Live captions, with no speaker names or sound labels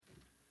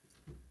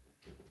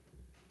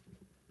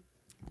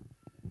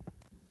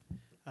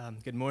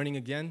Good morning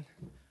again.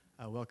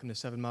 Welcome to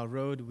 7 Mile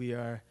Road. We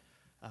are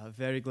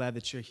very glad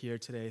that you're here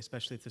today,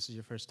 especially if this is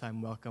your first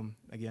time. Welcome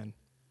again.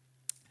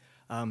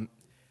 A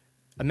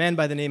man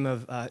by the name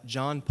of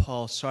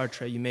Jean-Paul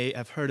Sartre, you may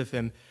have heard of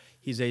him.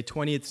 He's a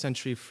 20th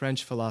century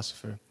French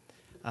philosopher.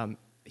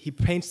 He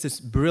paints this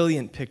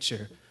brilliant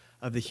picture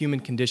of the human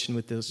condition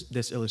with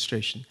this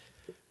illustration.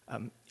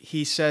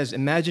 He says,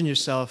 imagine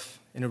yourself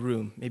in a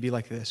room, maybe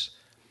like this.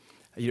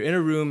 You're in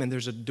a room and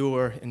there's a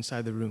door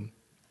inside the room.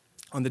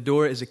 On the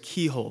door is a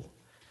keyhole.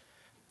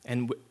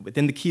 And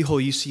within the keyhole,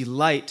 you see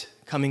light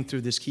coming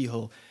through this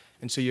keyhole.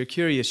 And so you're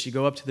curious. You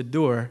go up to the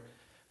door,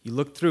 you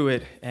look through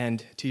it,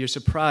 and to your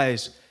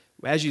surprise,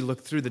 as you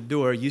look through the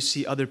door, you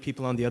see other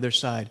people on the other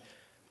side,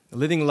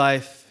 living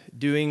life,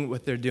 doing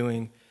what they're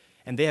doing,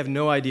 and they have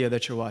no idea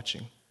that you're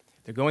watching.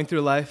 They're going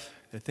through life,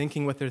 they're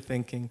thinking what they're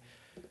thinking,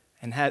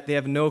 and they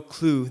have no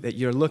clue that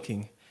you're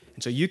looking.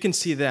 And so you can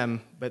see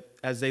them, but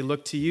as they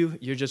look to you,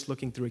 you're just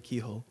looking through a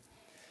keyhole.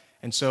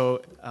 And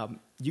so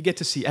you get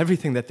to see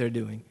everything that they're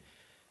doing.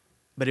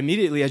 But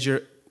immediately as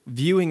you're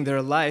viewing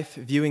their life,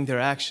 viewing their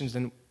actions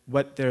and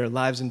what their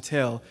lives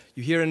entail,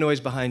 you hear a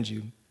noise behind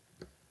you.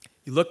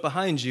 You look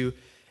behind you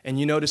and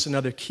you notice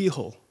another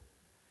keyhole.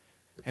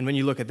 And when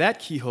you look at that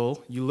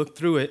keyhole, you look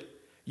through it,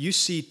 you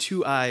see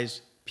two eyes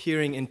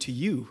peering into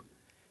you,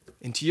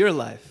 into your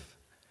life.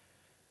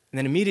 And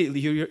then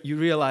immediately you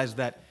realize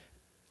that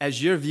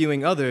as you're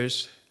viewing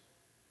others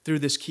through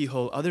this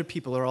keyhole, other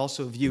people are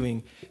also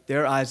viewing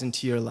their eyes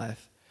into your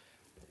life.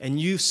 And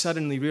you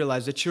suddenly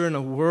realize that you're in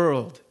a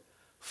world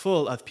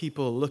full of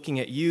people looking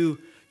at you,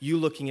 you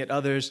looking at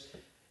others,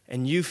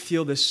 and you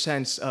feel this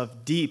sense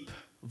of deep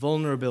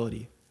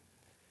vulnerability.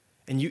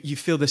 And you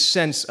feel this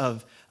sense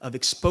of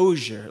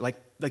exposure,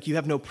 like you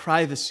have no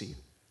privacy.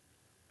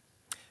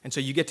 And so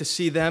you get to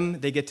see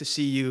them, they get to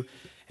see you,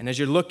 and as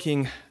you're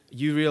looking,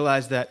 you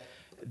realize that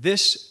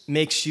this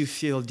makes you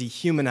feel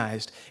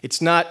dehumanized. It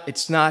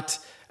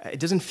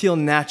doesn't feel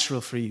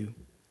natural for you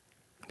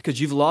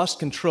because you've lost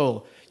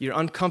control. You're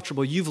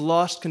uncomfortable. You've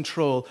lost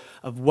control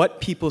of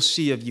what people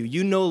see of you.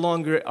 You no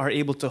longer are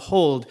able to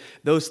hold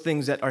those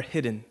things that are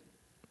hidden.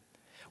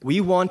 We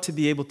want to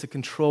be able to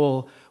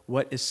control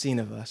what is seen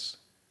of us.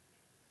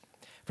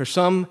 For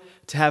some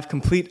to have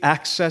complete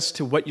access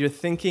to what you're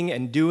thinking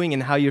and doing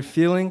and how you're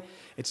feeling,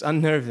 it's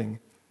unnerving.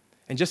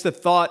 And just the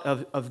thought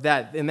of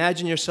that,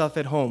 imagine yourself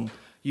at home.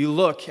 You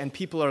look, and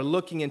people are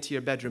looking into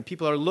your bedroom.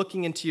 People are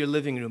looking into your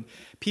living room.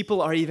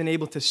 People are even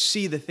able to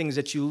see the things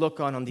that you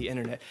look on the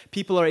internet.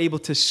 People are able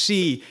to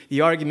see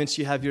the arguments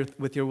you have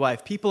with your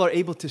wife. People are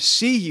able to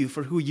see you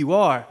for who you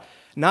are,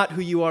 not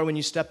who you are when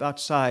you step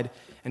outside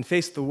and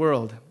face the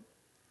world.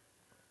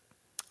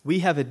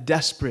 We have a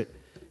desperate,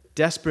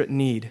 desperate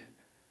need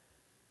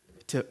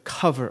to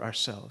cover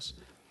ourselves.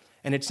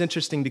 And it's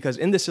interesting because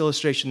in this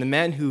illustration, the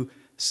man who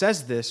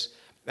says this,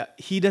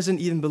 he doesn't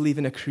even believe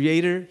in a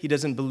creator. He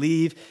doesn't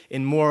believe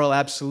in moral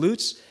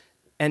absolutes.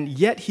 And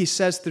yet he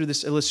says through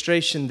this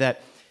illustration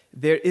that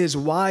there is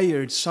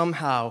wired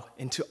somehow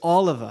into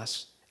all of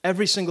us,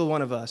 every single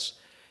one of us,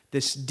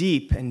 this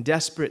deep and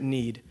desperate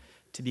need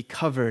to be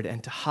covered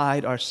and to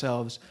hide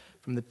ourselves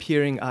from the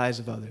peering eyes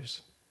of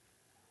others.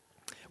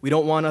 We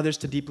don't want others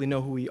to deeply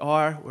know who we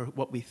are or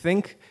what we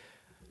think.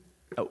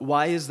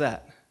 Why is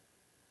that?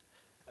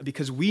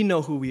 Because we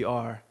know who we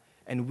are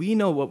and we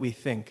know what we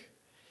think.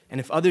 And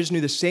if others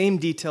knew the same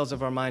details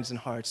of our minds and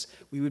hearts,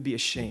 we would be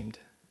ashamed.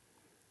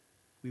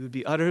 We would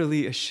be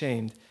utterly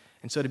ashamed.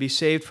 And so to be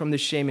saved from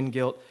this shame and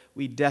guilt,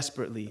 we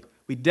desperately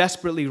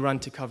run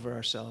to cover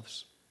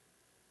ourselves.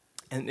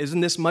 And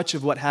isn't this much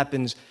of what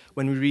happens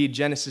when we read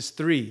Genesis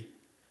 3?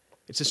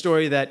 It's a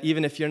story that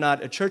even if you're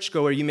not a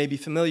churchgoer, you may be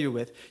familiar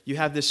with. You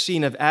have this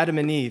scene of Adam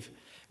and Eve.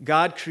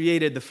 God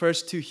created the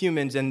first two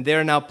humans, and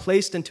they're now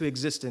placed into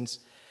existence.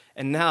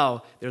 And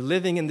now they're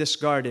living in this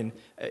garden,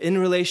 in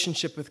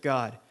relationship with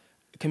God,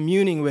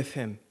 communing with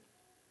Him.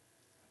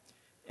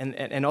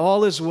 And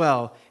all is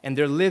well. And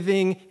they're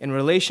living in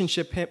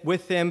relationship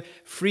with Him,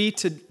 free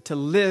to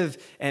live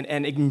and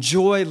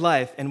enjoy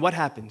life. And what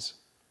happens?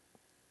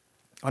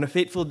 On a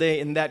fateful day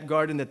in that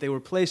garden that they were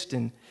placed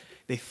in,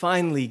 they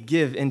finally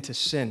give into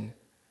sin.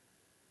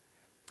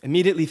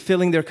 Immediately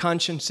filling their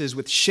consciences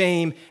with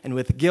shame and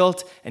with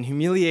guilt and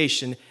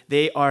humiliation,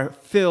 they are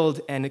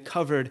filled and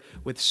covered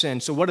with sin.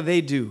 So what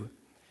do?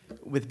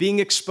 With being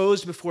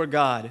exposed before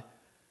God,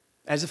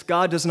 as if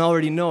God doesn't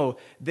already know,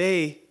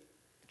 they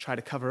try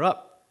to cover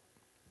up.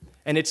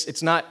 And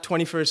it's not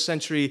 21st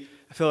century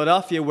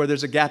Philadelphia where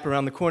there's a gap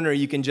around the corner.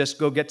 You can just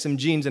go get some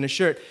jeans and a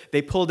shirt.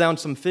 They pull down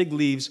some fig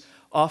leaves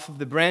off of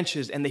the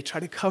branches and they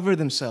try to cover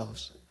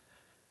themselves.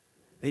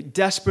 They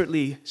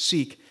desperately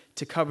seek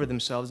to cover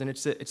themselves, and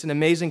it's an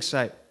amazing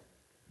sight.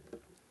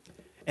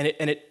 And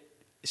it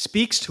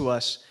speaks to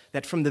us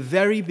that from the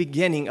very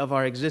beginning of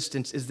our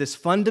existence is this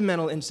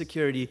fundamental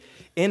insecurity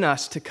in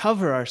us to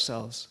cover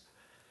ourselves.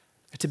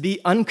 To be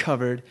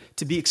uncovered,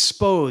 to be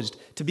exposed,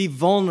 to be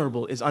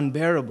vulnerable is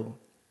unbearable.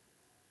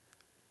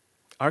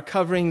 Our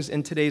coverings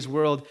in today's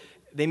world,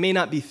 they may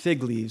not be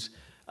fig leaves,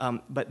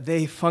 but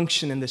they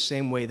function in the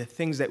same way, the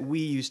things that we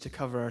use to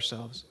cover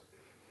ourselves.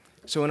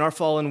 So in our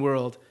fallen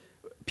world,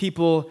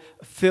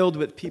 filled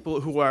with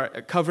people who are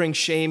covering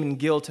shame and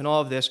guilt and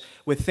all of this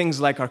with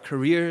things like our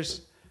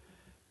careers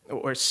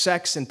or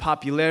sex and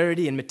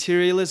popularity and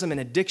materialism and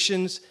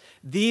addictions,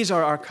 these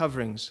are our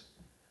coverings.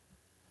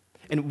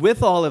 And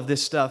with all of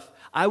this stuff,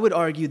 I would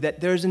argue that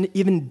there's an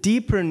even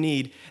deeper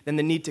need than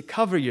the need to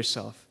cover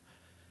yourself.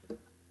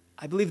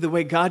 I believe the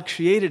way God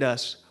created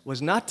us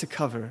was not to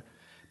cover,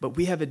 but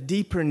we have a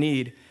deeper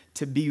need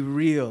to be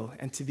real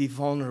and to be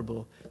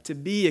vulnerable, to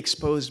be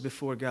exposed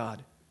before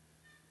God,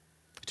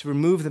 to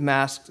remove the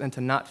masks and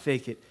to not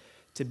fake it,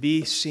 to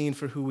be seen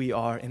for who we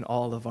are in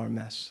all of our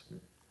mess.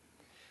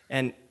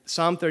 And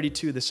Psalm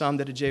 32, the psalm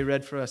that Ajay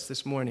read for us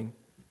this morning,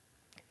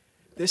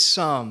 this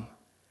psalm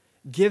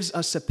gives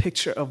us a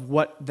picture of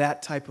what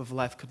that type of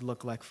life could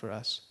look like for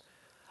us.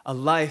 A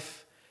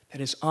life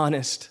that is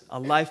honest, a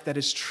life that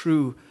is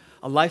true,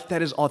 a life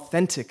that is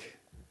authentic.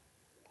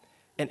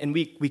 And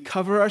we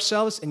cover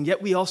ourselves, and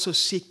yet we also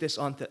seek this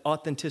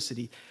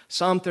authenticity.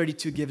 Psalm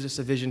 32 gives us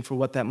a vision for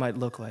what that might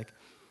look like.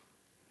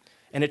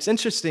 And it's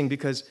interesting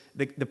because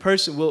the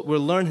person, we'll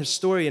learn his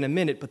story in a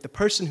minute, but the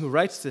person who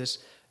writes this,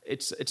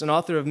 it's an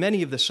author of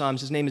many of the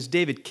Psalms. His name is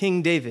David,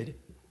 King David.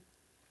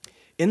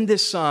 In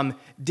this psalm,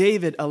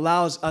 David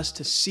allows us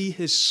to see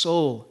his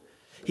soul.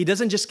 He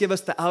doesn't just give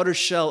us the outer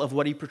shell of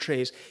what he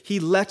portrays. He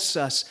lets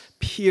us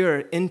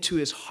peer into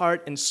his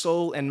heart and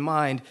soul and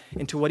mind,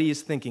 into what he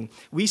is thinking.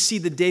 We see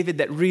the David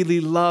that really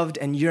loved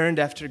and yearned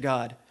after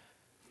God.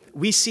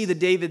 We see the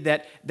David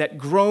that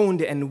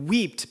groaned and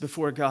wept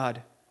before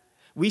God.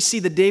 We see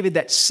the David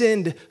that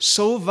sinned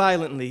so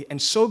violently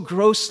and so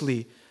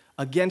grossly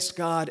against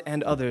God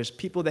and others,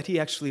 people that he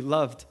actually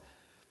loved.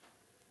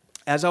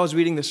 As I was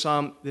reading the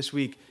psalm this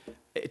week,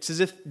 it's as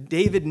if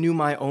David knew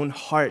my own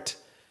heart.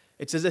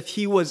 It's as if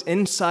he was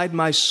inside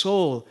my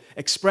soul,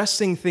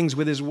 expressing things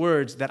with his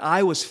words that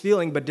I was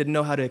feeling but didn't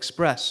know how to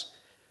express.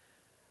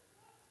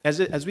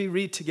 As we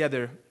read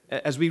together,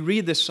 as we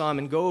read this psalm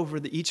and go over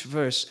each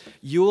verse,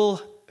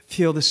 you'll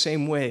feel the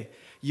same way.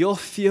 You'll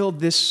feel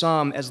this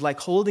psalm as like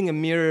holding a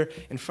mirror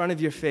in front of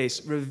your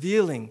face,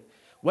 revealing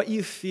what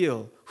you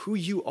feel, who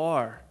you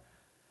are.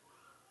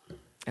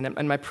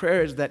 And my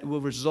prayer is that it will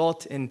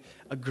result in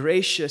a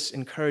gracious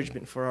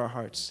encouragement for our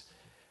hearts.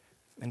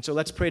 And so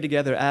let's pray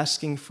together,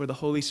 asking for the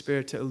Holy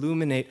Spirit to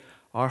illuminate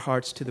our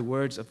hearts to the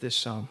words of this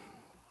psalm.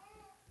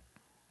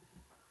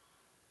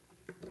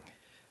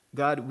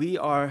 God, we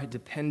are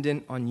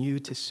dependent on you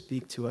to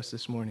speak to us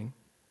this morning.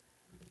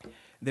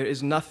 There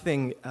is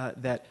nothing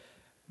that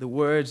the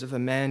words of a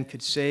man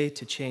could say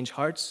to change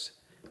hearts,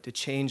 to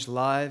change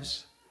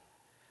lives.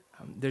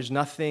 There's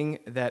nothing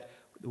that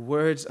the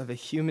words of a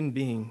human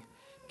being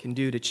can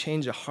do to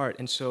change a heart.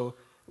 And so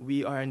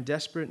we are in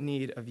desperate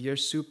need of your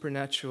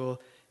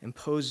supernatural,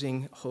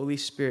 imposing Holy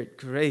Spirit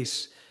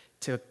grace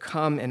to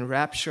come and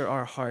rapture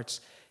our hearts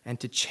and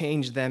to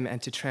change them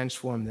and to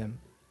transform them.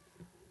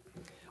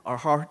 Our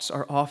hearts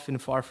are often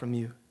far from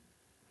you.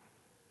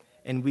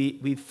 And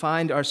we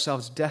find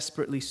ourselves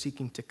desperately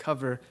seeking to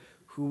cover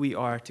who we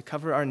are, to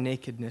cover our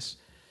nakedness.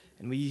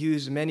 And we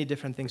use many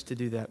different things to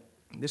do that.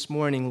 This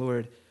morning,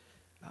 Lord,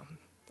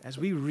 as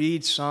we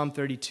read Psalm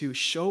 32,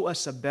 show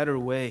us a better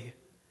way.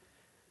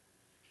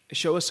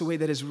 Show us a way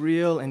that is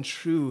real and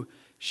true.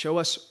 Show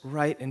us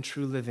right and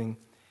true living.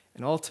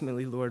 And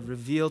ultimately, Lord,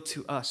 reveal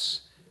to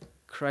us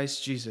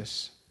Christ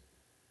Jesus.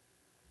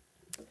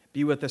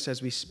 Be with us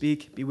as we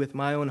speak. Be with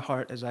my own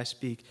heart as I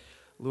speak.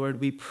 Lord,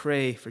 we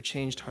pray for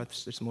changed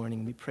hearts this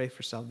morning. We pray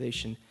for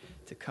salvation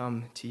to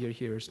come to your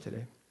hearers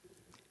today.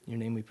 In your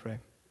name we pray.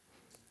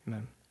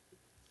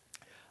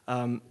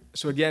 Amen.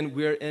 So again,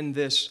 we're in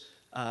this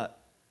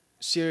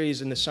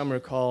series in the summer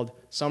called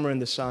Summer in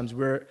the Psalms.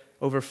 We're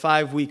over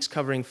 5 weeks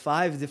covering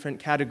 5 different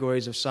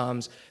categories of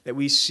Psalms that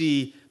we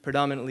see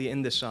predominantly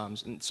in the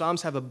Psalms. And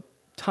Psalms have a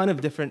ton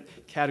of different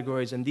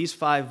categories, and these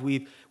 5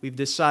 we've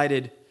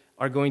decided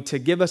are going to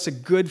give us a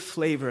good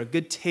flavor, a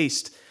good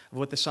taste of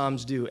what the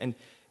Psalms do. And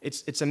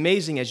it's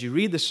amazing as you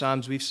read the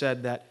Psalms, we've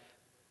said that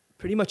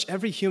pretty much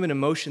every human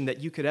emotion that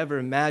you could ever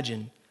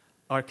imagine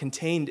are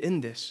contained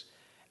in this.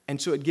 And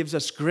so it gives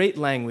us great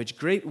language,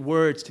 great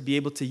words to be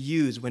able to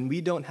use when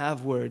we don't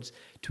have words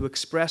to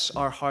express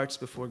our hearts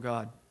before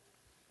God.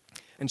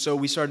 And so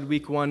we started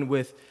week 1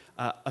 with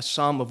a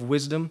psalm of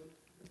wisdom.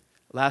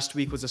 Last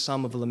week was a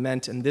psalm of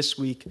lament. And this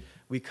week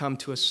we come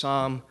to a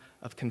psalm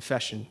of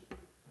confession.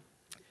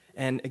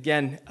 And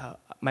again,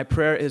 my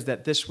prayer is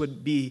that this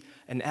would be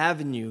an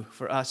avenue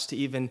for us to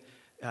even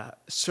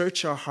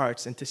search our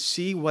hearts and to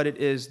see what it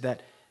is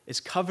that is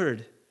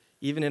covered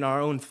even in our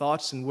own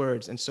thoughts and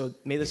words. And so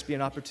may this be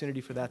an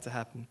opportunity for that to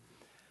happen.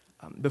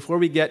 Before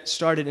we get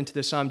started into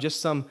the psalm, just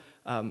some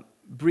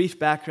brief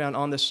background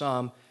on the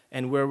psalm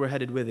and where we're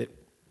headed with it.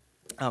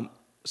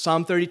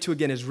 Psalm 32,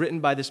 again, is written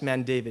by this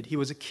man David. He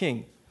was a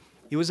king.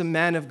 He was a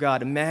man of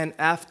God, a man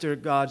after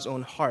God's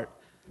own heart.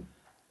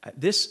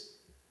 This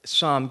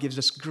psalm gives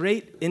us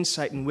great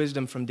insight and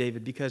wisdom from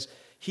David because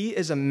he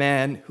is a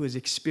man who is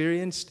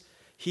experienced.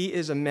 He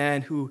is a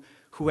man who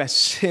who has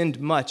sinned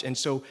much. And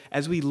so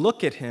as we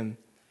look at him,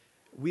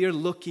 we are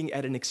looking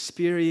at an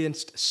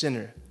experienced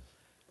sinner.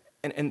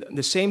 And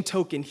the same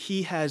token,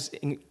 he has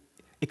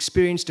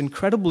experienced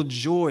incredible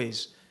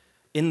joys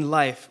in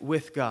life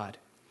with God.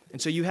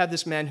 And so you have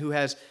this man who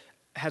has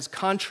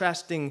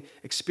contrasting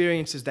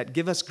experiences that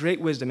give us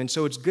great wisdom. And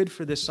so it's good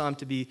for this psalm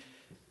to be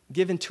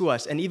given to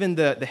us. And even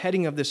the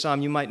heading of this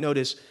psalm, you might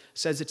notice,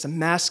 says it's a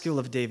maskil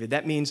of David.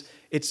 That means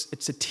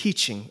it's a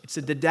teaching. It's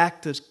a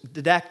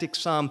didactic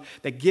psalm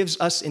that gives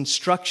us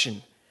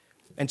instruction.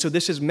 And so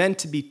this is meant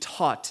to be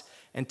taught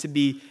and to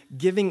be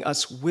giving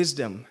us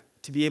wisdom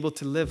to be able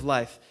to live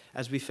life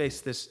as we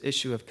face this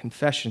issue of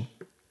confession.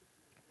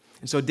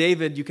 And so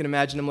David, you can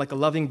imagine him like a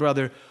loving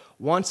brother,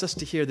 wants us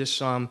to hear this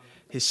psalm,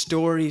 his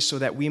story, so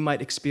that we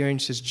might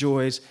experience his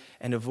joys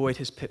and avoid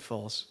his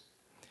pitfalls.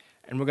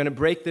 And we're going to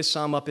break this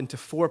psalm up into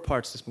 4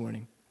 parts this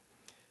morning.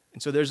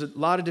 And so there's a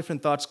lot of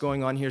different thoughts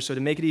going on here. So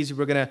to make it easy,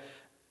 we're going to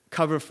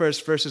cover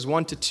first verses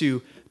 1 to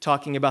 2,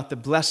 talking about the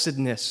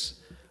blessedness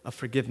of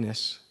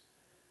forgiveness.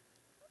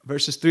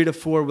 Verses 3 to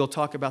 4, we'll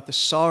talk about the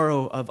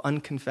sorrow of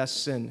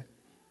unconfessed sin.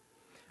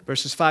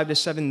 Verses 5 to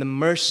 7, the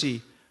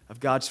mercy of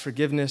God's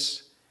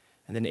forgiveness.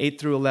 And then 8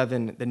 through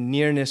 11, the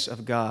nearness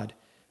of God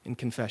in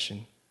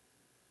confession.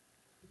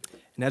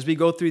 And as we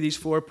go through these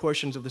 4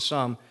 portions of the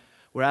psalm,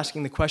 we're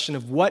asking the question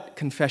of what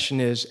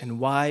confession is and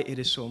why it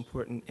is so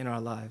important in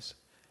our lives.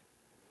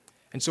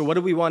 And so what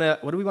do we want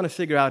to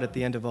figure out at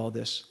the end of all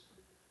this?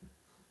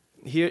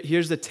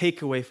 Here's the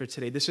takeaway for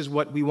today. This is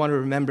what we want to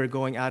remember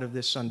going out of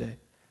this Sunday.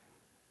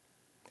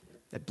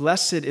 That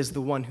blessed is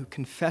the one who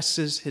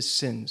confesses his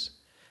sins,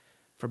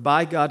 for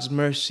by God's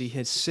mercy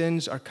his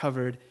sins are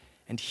covered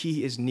and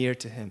he is near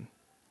to him.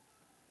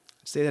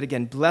 I'll say that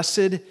again.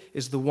 Blessed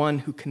is the one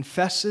who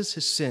confesses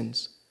his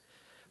sins,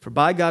 for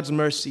by God's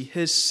mercy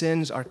his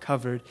sins are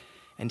covered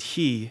and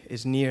he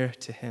is near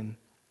to him.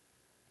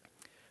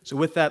 So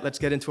with that, let's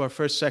get into our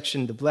first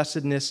section, the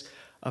blessedness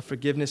of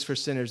forgiveness for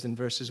sinners in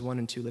verses 1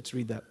 and 2. Let's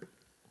read that.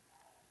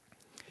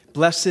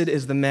 Blessed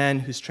is the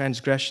man whose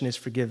transgression is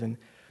forgiven,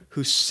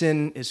 whose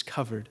sin is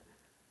covered.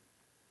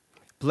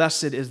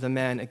 Blessed is the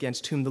man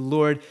against whom the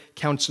Lord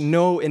counts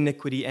no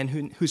iniquity and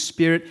whose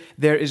spirit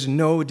there is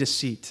no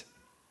deceit.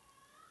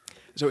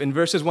 So in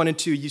verses 1 and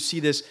 2, you see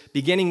this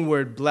beginning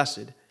word,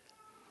 blessed.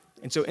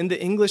 And so in the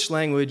English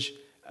language,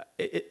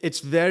 it's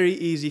very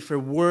easy for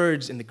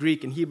words in the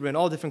Greek and Hebrew and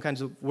all different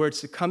kinds of words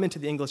to come into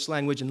the English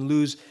language and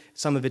lose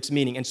some of its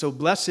meaning. And so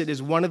blessed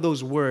is one of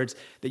those words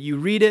that you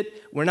read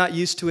it, we're not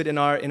used to it in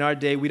our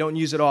day, we don't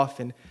use it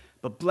often,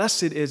 but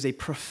blessed is a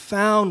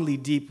profoundly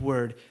deep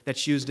word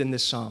that's used in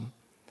this psalm.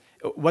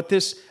 What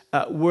this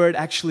word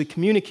actually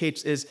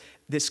communicates is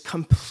this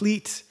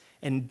complete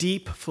and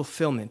deep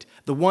fulfillment.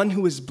 The one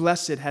who is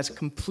blessed has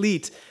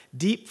complete,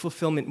 deep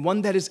fulfillment,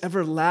 one that is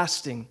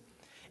everlasting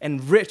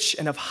and rich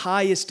and of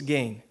highest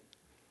gain.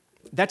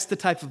 That's the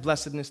type of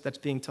blessedness that's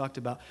being talked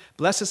about.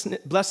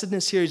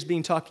 Blessedness here is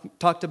being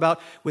talked about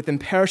with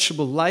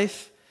imperishable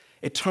life,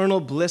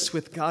 eternal bliss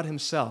with God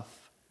himself.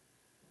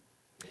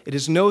 It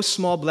is no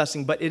small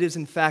blessing, but it is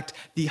in fact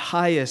the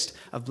highest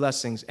of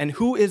blessings. And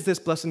who is this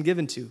blessing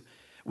given to?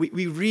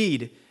 We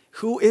read,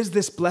 who is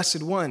this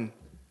blessed one?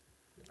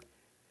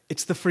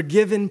 It's the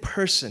forgiven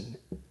person.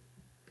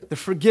 The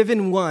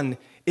forgiven one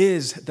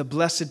is the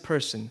blessed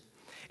person.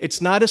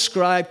 It's not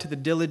ascribed to the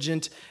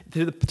diligent,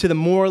 to the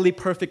morally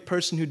perfect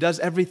person who does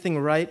everything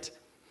right,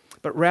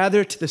 but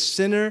rather to the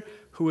sinner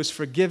who is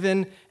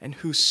forgiven and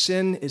whose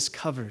sin is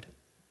covered.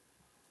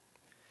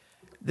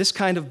 This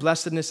kind of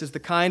blessedness is the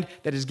kind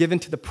that is given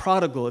to the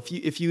prodigal.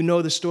 If you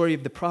know the story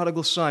of the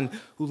prodigal son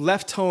who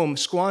left home,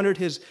 squandered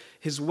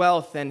his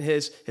wealth and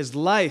his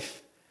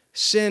life,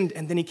 sinned,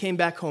 and then he came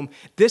back home.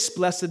 This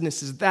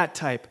blessedness is that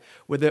type,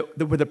 where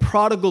the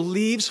prodigal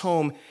leaves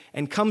home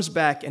and comes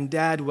back, and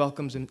dad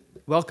welcomes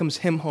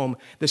him home,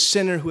 the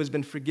sinner who has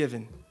been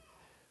forgiven.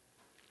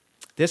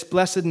 This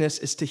blessedness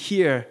is to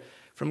hear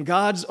from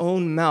God's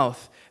own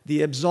mouth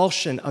the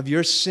absolution of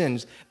your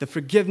sins, the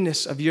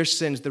forgiveness of your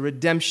sins, the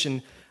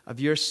redemption of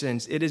your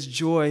sins. It is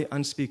joy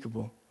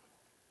unspeakable.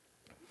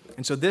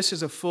 And so this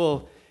is a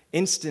full,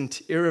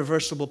 instant,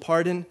 irreversible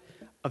pardon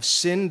of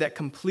sin that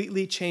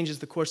completely changes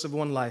the course of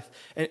one life.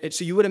 And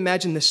so you would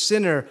imagine the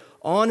sinner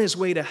on his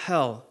way to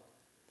hell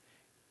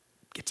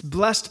gets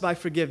blessed by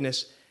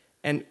forgiveness,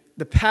 and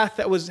the path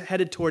that was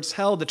headed towards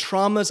hell, the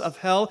traumas of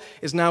hell,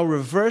 is now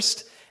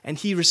reversed, and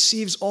he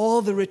receives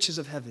all the riches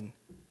of heaven.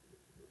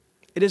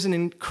 It is an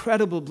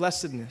incredible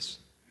blessedness.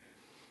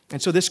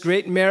 And so this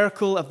great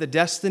miracle of the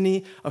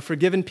destiny of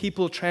forgiven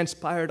people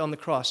transpired on the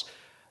cross.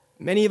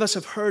 Many of us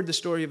have heard the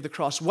story of the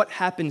cross. What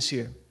happens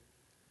here?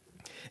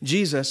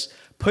 Jesus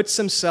puts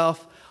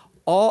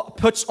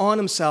on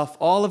himself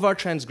all of our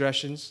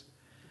transgressions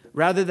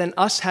rather than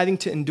us having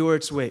to endure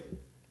its weight.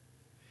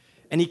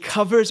 And he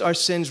covers our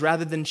sins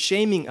rather than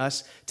shaming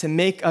us to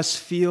make us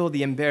feel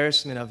the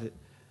embarrassment of it.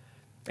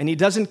 And he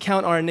doesn't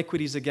count our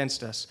iniquities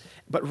against us,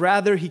 but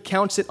rather he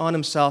counts it on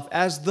himself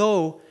as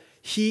though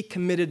he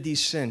committed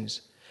these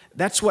sins.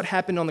 That's what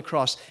happened on the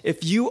cross.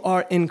 If you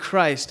are in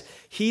Christ,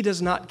 he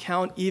does not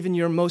count even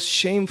your most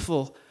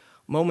shameful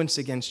moments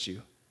against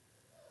you.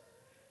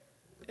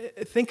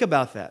 Think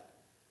about that.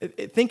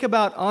 Think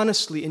about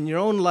honestly in your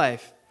own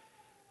life.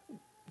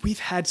 We've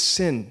had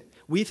sin.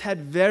 We've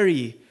had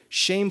very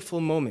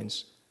shameful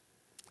moments,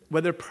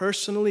 whether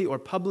personally or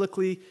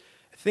publicly,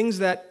 things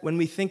that when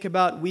we think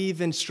about, we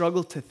even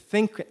struggle to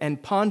think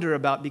and ponder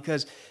about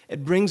because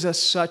it brings us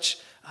such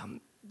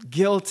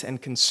guilt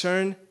and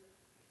concern.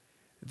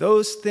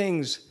 Those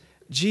things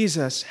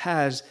Jesus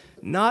has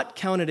not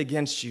counted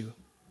against you.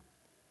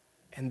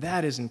 And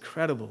that is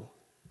incredible.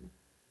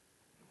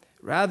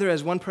 Rather,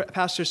 as one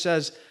pastor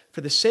says,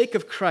 for the sake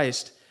of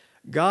Christ,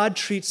 God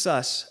treats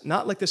us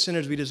not like the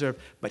sinners we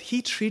deserve, but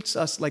he treats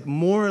us like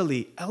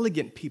morally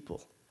elegant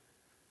people.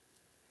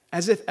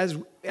 As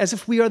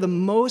if we are the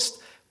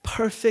most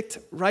perfect,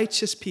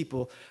 righteous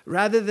people.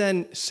 Rather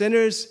than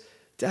sinners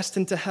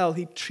destined to hell,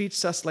 he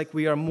treats us like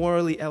we are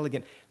morally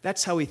elegant.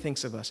 That's how he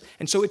thinks of us.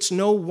 And so it's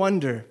no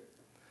wonder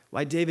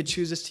why David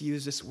chooses to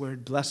use this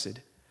word,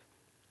 blessed.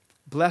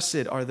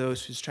 Blessed are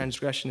those whose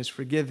transgression is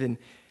forgiven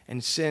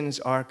and sins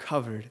are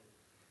covered.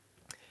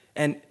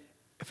 And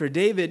for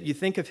David, you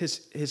think of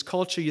his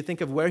culture, you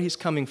think of where he's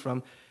coming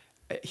from.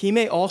 He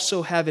may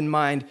also have in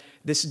mind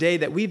this day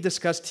that we've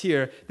discussed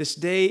here, this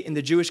day in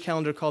the Jewish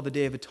calendar called the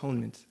Day of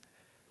Atonement.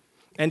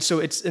 And so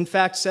it's in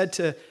fact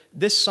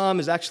this psalm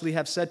is actually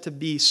said to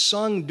be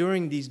sung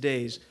during these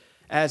days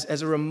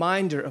as a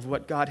reminder of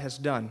what God has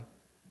done.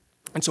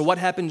 And so what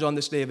happens on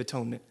this Day of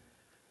Atonement?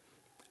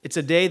 It's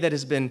a day that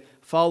has been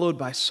followed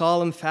by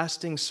solemn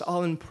fasting,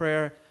 solemn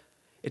prayer.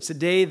 It's a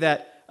day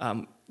that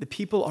the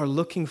people are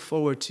looking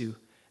forward to.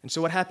 And so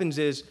what happens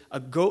is a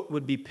goat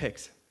would be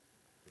picked.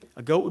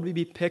 A goat would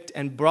be picked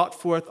and brought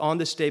forth on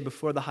this day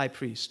before the high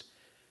priest.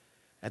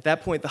 At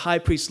that point, the high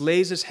priest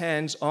lays his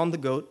hands on the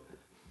goat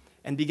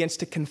and begins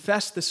to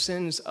confess the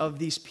sins of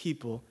these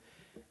people.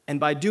 And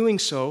by doing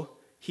so,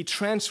 he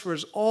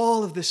transfers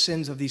all of the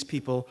sins of these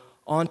people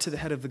onto the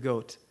head of the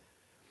goat.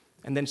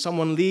 And then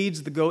someone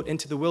leads the goat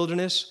into the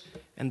wilderness,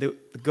 and the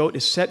goat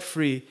is set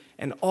free,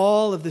 and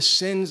all of the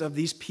sins of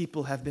these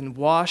people have been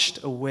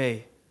washed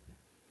away.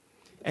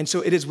 And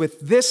so it is with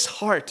this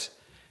heart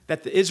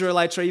that the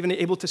Israelites are even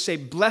able to say,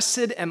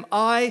 "Blessed am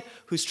I,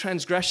 whose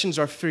transgressions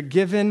are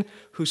forgiven,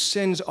 whose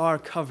sins are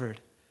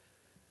covered."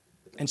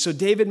 And so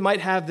David might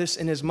have this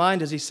in his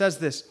mind as he says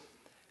this.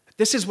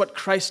 This is what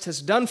Christ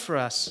has done for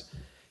us.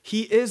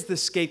 He is the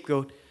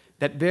scapegoat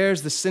that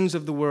bears the sins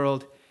of the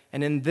world,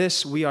 and in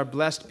this we are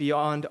blessed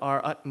beyond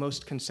our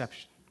utmost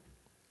conception.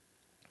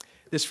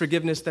 This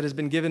forgiveness that has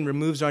been given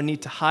removes our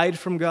need to hide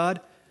from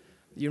God.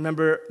 You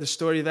remember the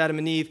story of Adam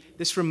and Eve?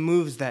 This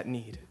removes that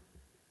need.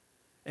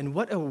 And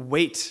what a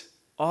weight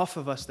off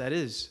of us that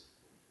is.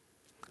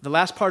 The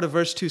last part of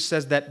verse 2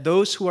 says that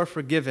those who are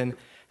forgiven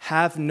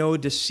have no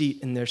deceit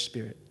in their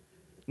spirit.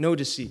 No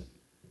deceit.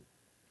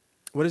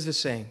 What is this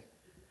saying?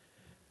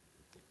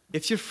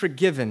 If you're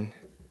forgiven,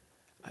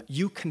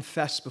 you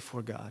confess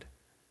before God.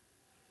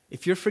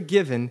 If you're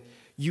forgiven,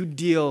 you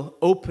deal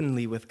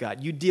openly with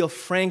God. You deal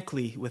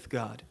frankly with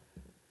God.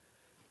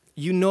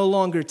 You no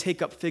longer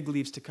take up fig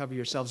leaves to cover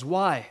yourselves.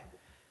 Why?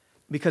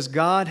 Because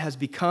God has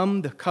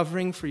become the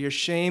covering for your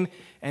shame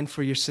and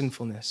for your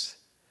sinfulness.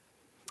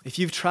 If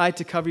you've tried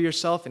to cover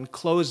yourself and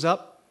close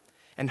up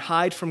and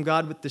hide from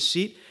God with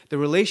deceit, the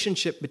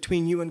relationship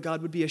between you and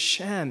God would be a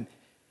sham.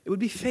 It would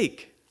be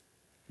fake.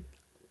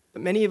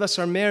 But many of us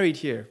are married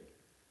here.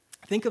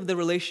 Think of the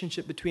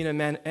relationship between a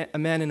man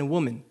and a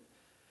woman.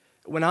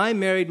 When I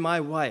married my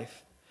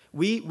wife,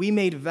 we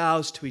made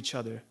vows to each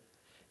other.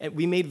 And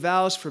we made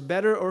vows for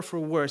better or for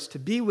worse to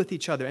be with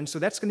each other. And so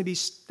that's going to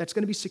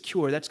be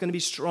secure. That's going to be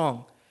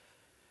strong.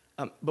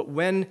 But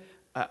when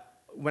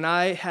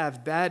I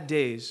have bad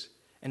days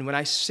and when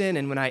I sin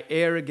and when I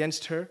err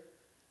against her,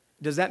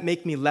 does that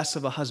make me less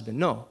of a husband?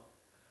 No.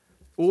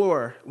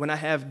 Or when I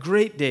have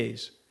great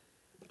days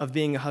of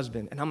being a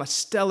husband and I'm a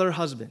stellar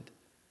husband,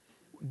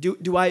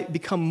 do I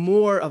become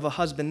more of a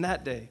husband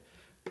that day?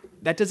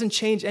 That doesn't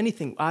change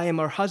anything. I am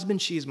her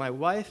husband, she is my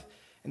wife,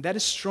 and that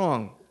is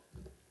strong.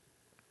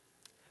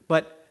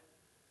 But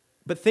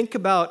think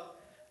about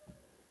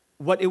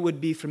what it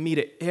would be for me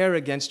to err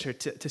against her,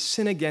 to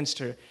sin against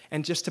her,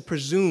 and just to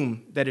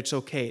presume that it's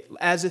okay,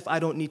 as if I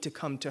don't need to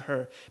come to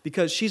her,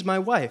 because she's my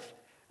wife.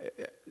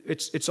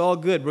 It's all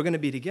good. We're going to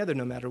be together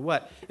no matter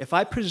what. If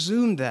I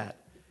presume that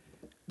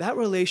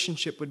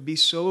relationship would be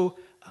so,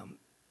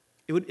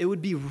 it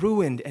would be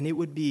ruined, and it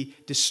would be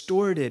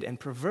distorted and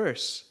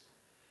perverse.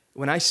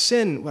 When I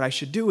sin, what I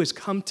should do is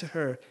come to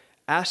her,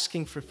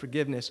 asking for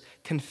forgiveness,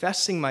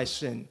 confessing my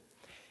sin.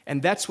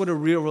 And that's what a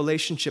real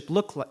relationship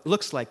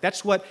looks like.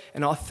 That's what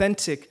an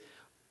authentic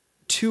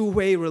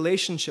two-way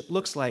relationship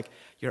looks like.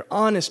 You're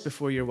honest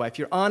before your wife.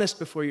 You're honest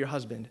before your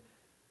husband.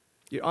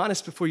 You're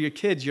honest before your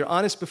kids. You're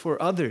honest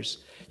before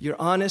others. You're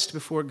honest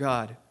before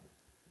God.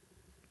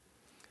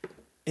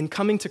 In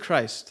coming to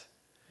Christ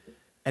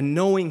and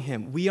knowing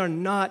Him, we are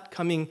not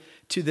coming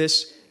to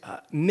this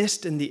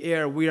mist in the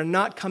air. We are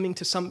not coming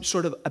to some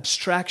sort of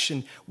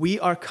abstraction. We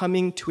are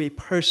coming to a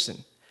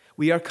person.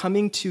 We are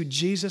coming to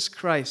Jesus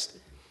Christ.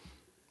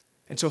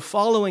 And so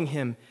following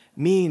him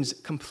means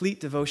complete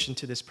devotion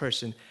to this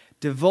person,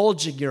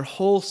 divulging your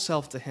whole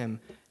self to him,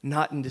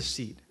 not in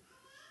deceit.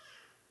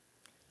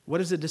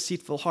 What is a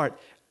deceitful heart?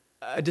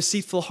 A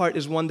deceitful heart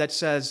is one that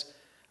says,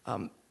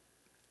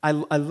 I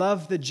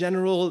love the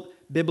general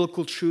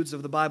biblical truths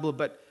of the Bible,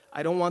 but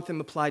I don't want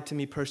them applied to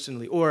me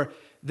personally. Or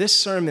these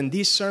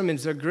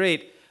sermons, they're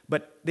great,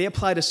 but they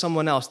apply to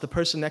someone else, the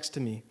person next to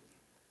me.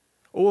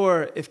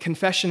 Or if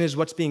confession is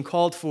what's being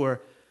called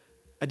for,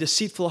 a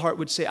deceitful heart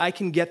would say, I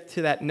can get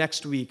to that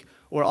next week,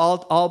 or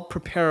I'll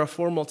prepare a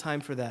formal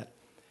time for that.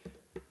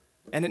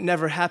 And it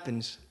never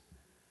happens.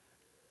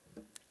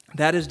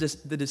 That is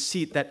the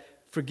deceit that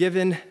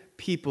forgiven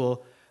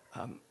people,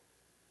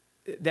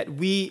 that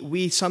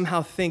we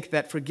somehow think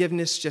that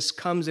forgiveness just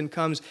comes and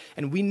comes,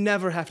 and we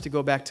never have to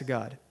go back to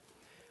God.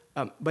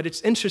 But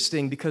it's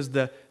interesting because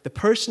the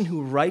person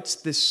who writes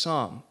this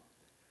psalm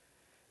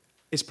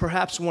is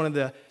perhaps one of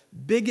the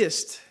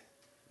biggest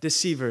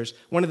deceivers,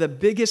 one of the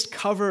biggest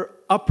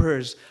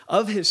cover-uppers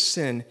of his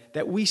sin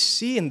that we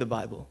see in the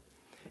Bible.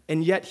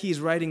 And yet he's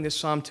writing this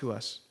psalm to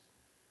us.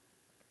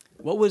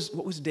 What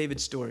was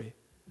David's story?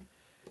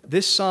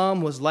 This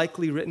psalm was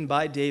likely written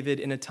by David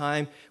in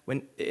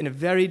a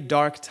very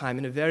dark time,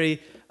 in a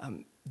very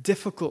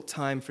difficult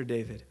time for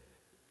David.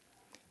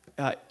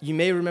 You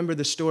may remember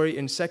the story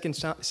in 2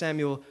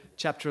 Samuel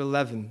chapter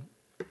 11.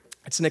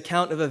 It's an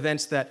account of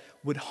events that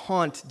would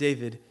haunt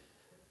David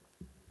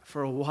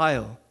for a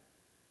while.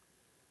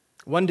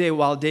 One day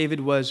while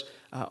David was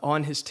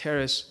on his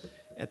terrace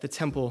at the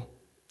temple,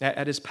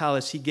 at his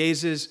palace, he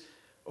gazes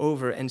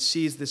over and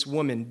sees this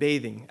woman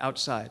bathing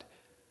outside.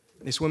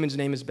 This woman's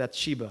name is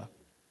Bathsheba.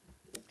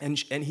 And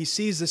he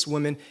sees this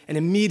woman, and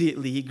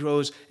immediately he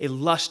grows a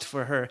lust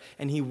for her,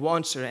 and he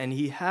wants her, and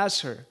he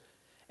has her,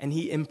 and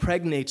he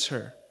impregnates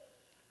her.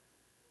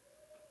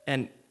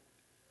 And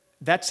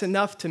that's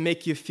enough to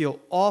make you feel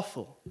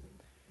awful.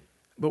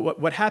 But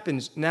what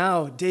happens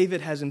now,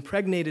 David has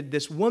impregnated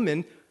this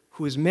woman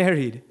who is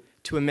married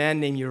to a man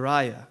named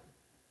Uriah.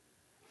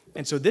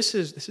 And so this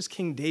is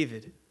King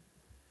David.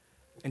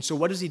 And so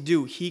what does he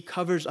do? He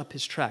covers up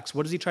his tracks.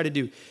 What does he try to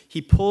do?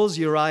 He pulls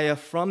Uriah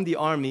from the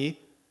army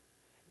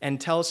and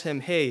tells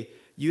him, hey,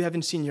 you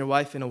haven't seen your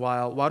wife in a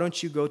while. Why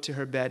don't you go to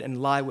her bed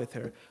and lie with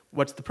her?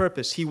 What's the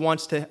purpose? He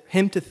wants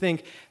him to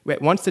think that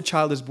once the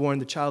child is born,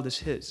 the child is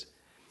his.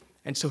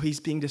 And so he's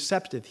being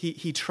deceptive.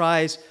 He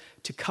tries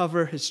to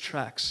cover his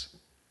tracks.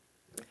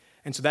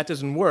 And so that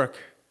doesn't work.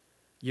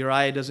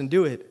 Uriah doesn't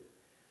do it.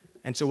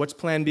 And so what's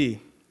plan B?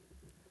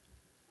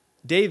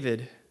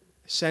 David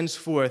sends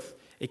forth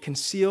a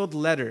concealed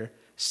letter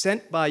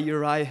sent by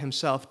Uriah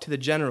himself to the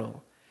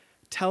general,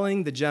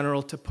 telling the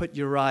general to put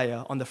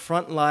Uriah on the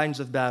front lines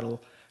of battle,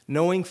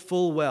 knowing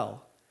full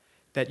well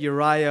that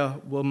Uriah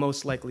will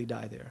most likely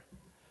die there.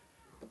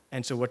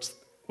 And so what's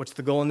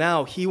the goal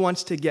now? He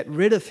wants to get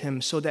rid of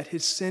him so that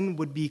his sin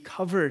would be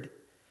covered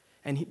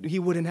and he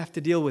wouldn't have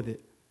to deal with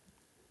it.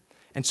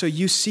 And so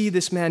you see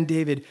this man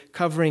David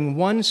covering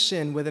one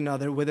sin with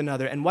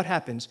another, and what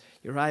happens?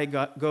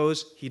 Uriah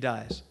goes, he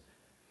dies.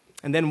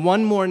 And then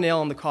one more nail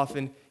on the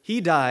coffin,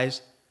 he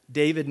dies,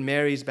 David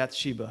marries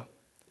Bathsheba.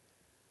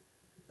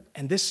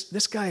 And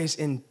this guy is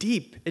in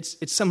deep.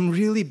 It's some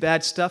really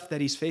bad stuff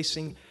that he's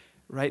facing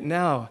right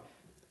now.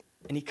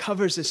 And he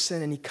covers his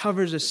sin, and he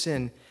covers his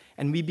sin.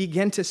 And we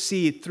begin to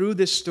see through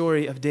this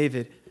story of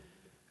David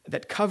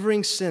that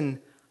covering sin,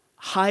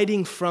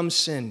 hiding from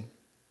sin,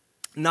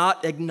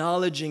 not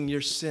acknowledging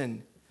your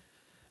sin,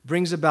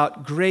 brings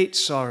about great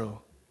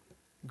sorrow,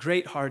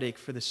 great heartache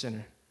for the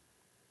sinner.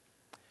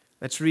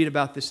 Let's read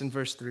about this in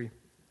verse 3.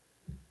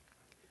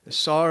 The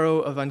sorrow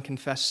of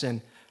unconfessed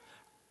sin.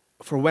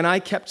 For when I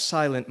kept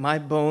silent, my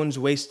bones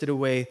wasted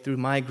away through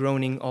my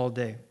groaning all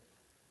day.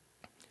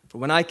 For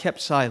when I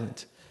kept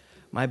silent,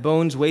 my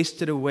bones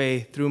wasted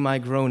away through my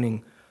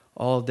groaning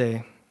all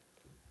day.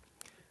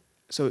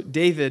 So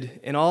David,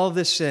 in all of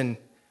this sin,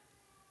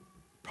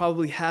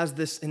 probably has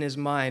this in his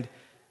mind.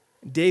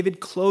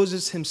 David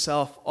closes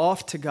himself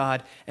off to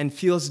God and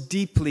feels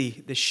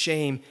deeply the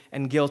shame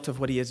and guilt of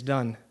what he has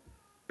done.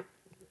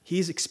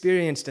 He's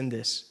experienced in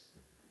this.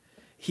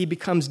 He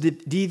becomes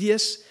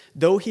devious.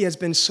 Though he has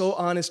been so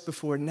honest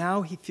before,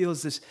 now he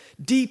feels this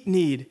deep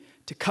need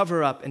to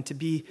cover up and to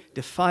be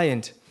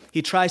defiant.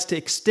 He tries to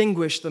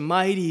extinguish the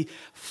mighty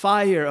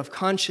fire of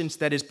conscience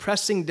that is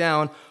pressing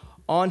down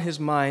on his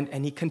mind,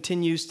 and he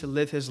continues to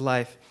live his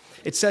life.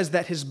 It says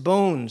that his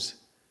bones,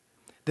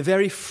 the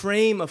very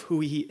frame of who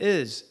he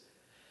is,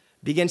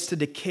 begins to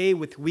decay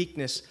with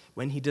weakness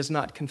when he does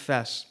not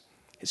confess.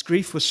 His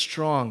grief was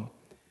strong.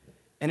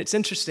 And it's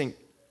interesting,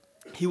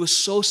 he was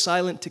so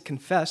silent to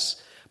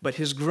confess, but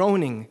his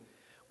groaning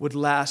would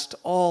last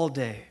all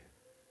day.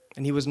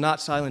 And he was not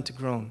silent to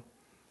groan.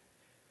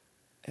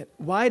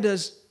 Why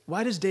does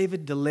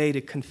David delay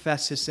to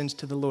confess his sins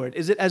to the Lord?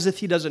 Is it as if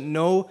he doesn't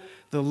know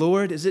the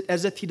Lord? Is it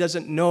as if he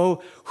doesn't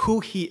know who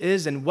he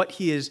is and what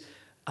he is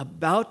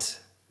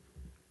about?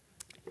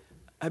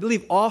 I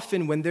believe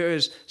often when there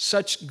is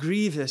such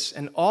grievous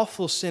and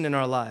awful sin in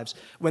our lives,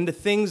 when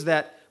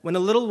a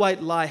little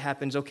white lie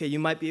happens, okay, you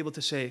might be able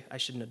to say, I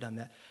shouldn't have done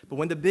that. But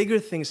when the bigger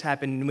things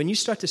happen, and when you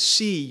start to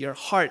see your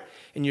heart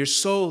and your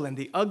soul and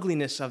the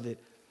ugliness of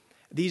it,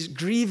 these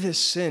grievous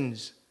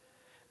sins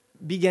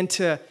begin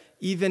to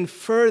even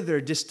further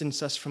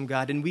distance us from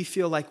God, and we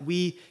feel like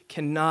we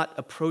cannot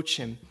approach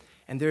Him,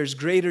 and there's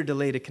greater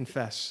delay to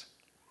confess.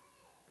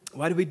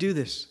 Why do we do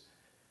this?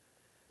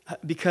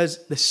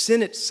 Because the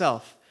sin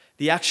itself,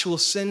 the actual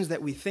sins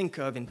that we think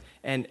of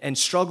and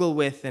struggle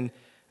with and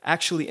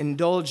actually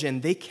indulge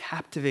in, they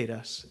captivate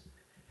us.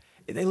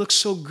 They look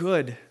so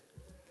good.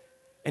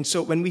 And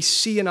so when we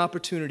see an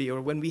opportunity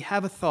or when we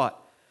have a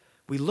thought,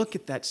 we look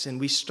at that sin.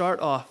 We start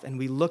off and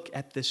we look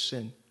at this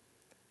sin.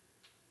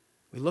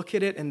 We look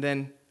at it, and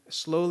then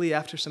slowly,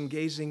 after some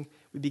gazing,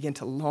 we begin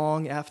to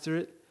long after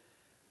it.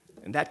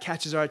 And that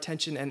catches our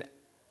attention, and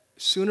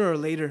sooner or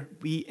later,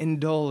 we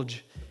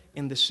indulge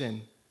in the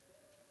sin.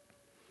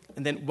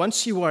 And then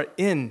once you are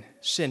in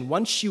sin,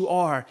 once you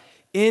are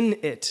in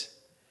it,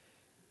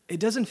 it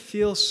doesn't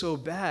feel so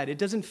bad. It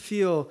doesn't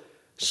feel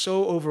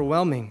so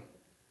overwhelming.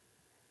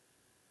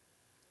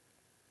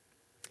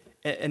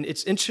 And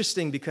it's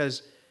interesting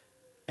because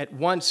at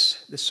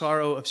once the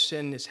sorrow of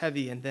sin is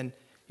heavy, and then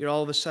you're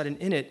all of a sudden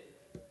in it.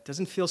 It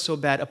doesn't feel so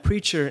bad. A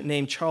preacher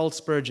named Charles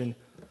Spurgeon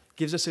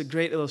gives us a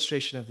great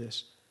illustration of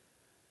this.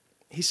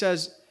 He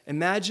says,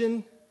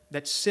 imagine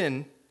that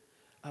sin,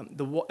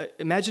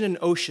 imagine an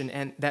ocean,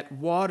 and that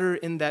water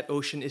in that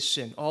ocean is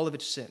sin. All of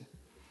it's sin.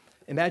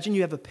 Imagine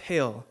you have a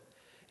pail,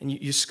 and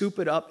you scoop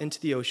it up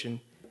into the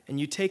ocean, and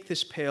you take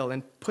this pail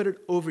and put it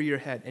over your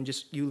head, and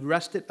you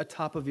rest it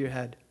atop of your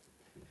head.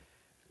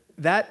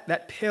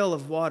 That pail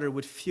of water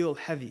would feel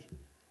heavy.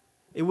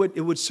 It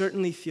would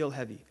certainly feel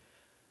heavy.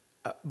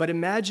 But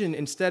imagine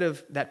instead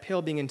of that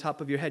pail being on top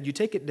of your head, you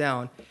take it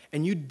down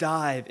and you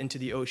dive into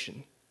the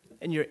ocean,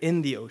 and you're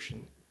in the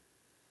ocean.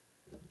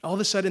 All of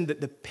a sudden,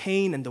 the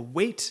pain and the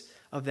weight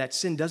of that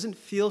sin doesn't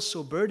feel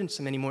so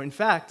burdensome anymore. In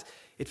fact,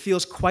 it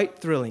feels quite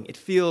thrilling. It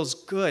feels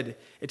good.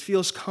 It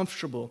feels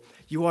comfortable.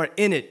 You are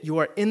in it. You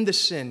are in the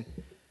sin,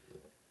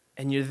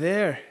 and you're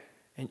there,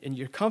 and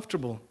you're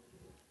comfortable.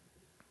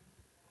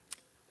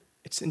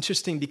 It's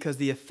interesting because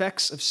the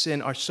effects of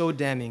sin are so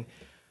damning,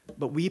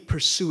 but we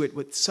pursue it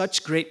with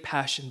such great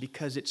passion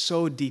because it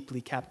so deeply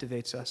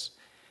captivates us.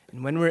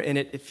 And when we're in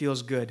it, it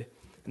feels good.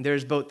 And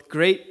there's both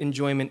great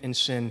enjoyment in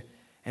sin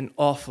and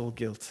awful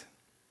guilt.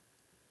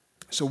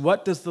 So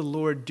what does the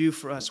Lord do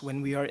for us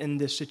when we are in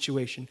this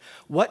situation?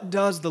 What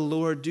does the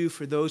Lord do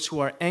for those who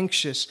are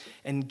anxious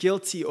and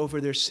guilty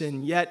over their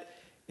sin, yet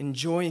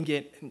enjoying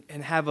it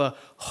and have a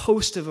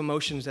host of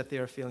emotions that they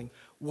are feeling?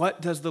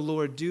 What does the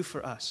Lord do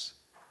for us?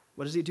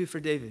 What does He do for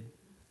David?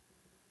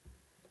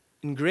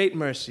 In great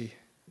mercy,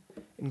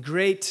 in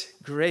great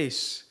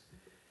grace,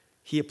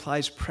 He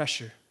applies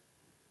pressure.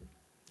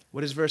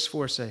 What does verse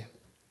 4 say?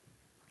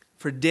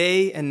 For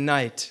day and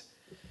night,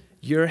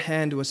 your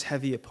hand was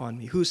heavy upon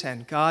me. Whose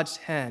hand? God's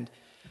hand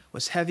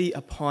was heavy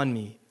upon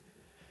me.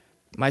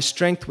 My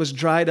strength was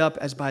dried up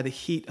as by the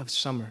heat of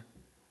summer.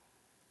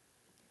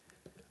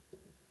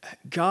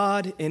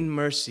 God in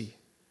mercy,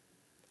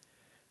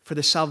 for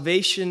the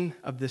salvation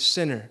of the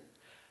sinner,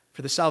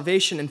 for the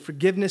salvation and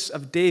forgiveness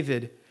of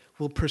David,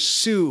 will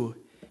pursue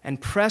and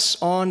press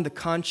on the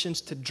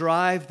conscience to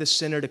drive the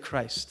sinner to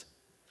Christ.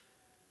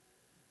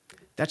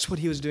 That's what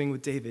He was doing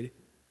with David.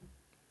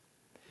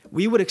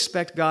 We would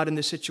expect God in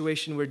the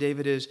situation where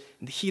David is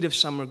in the heat of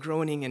summer,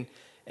 groaning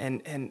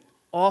and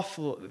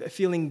awful,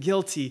 feeling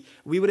guilty.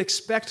 We would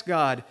expect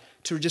God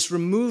to just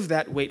remove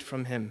that weight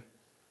from him.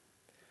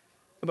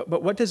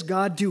 But what does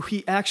God do?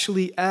 He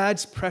actually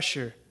adds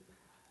pressure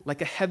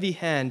like a heavy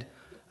hand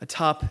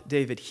atop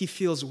David. He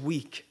feels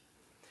weak.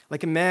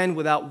 Like a man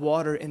without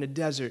water in a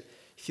desert,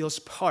 he feels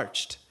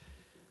parched.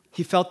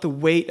 He felt the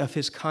weight of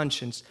his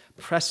conscience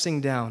pressing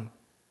down.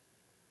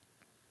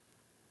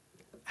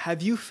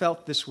 Have you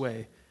felt this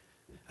way,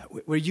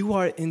 where you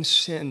are in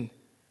sin,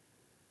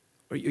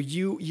 or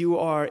you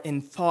are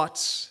in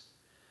thoughts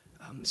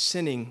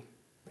sinning,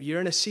 or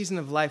you're in a season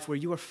of life where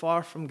you are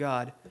far from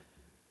God,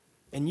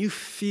 and you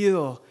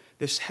feel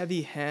this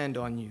heavy hand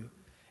on you,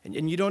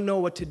 and you don't know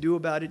what to do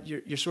about it?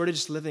 You're sort of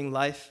just living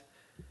life.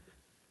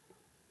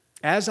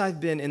 As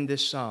I've been in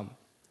this psalm,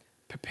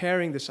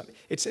 preparing this psalm,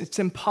 it's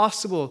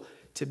impossible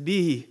to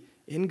be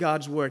in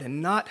God's word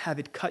and not have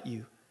it cut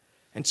you.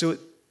 And so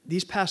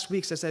these past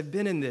weeks, as I've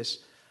been in this,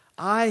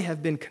 I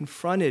have been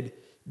confronted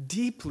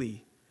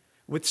deeply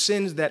with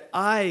sins that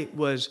I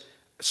was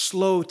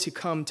slow to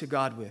come to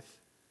God with.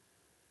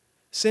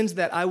 Sins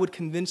that I would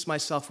convince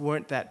myself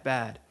weren't that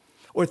bad,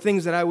 or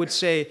things that I would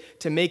say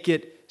to make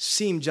it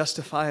seem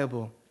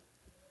justifiable.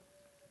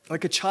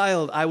 Like a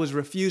child, I was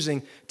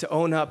refusing to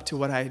own up to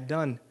what I had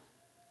done.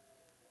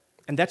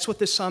 And that's what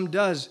this psalm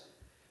does.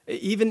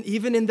 Even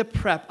in the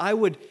prep, I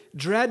would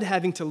dread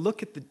having to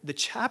look at the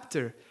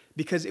chapter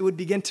because it would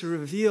begin to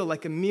reveal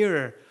like a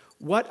mirror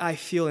what I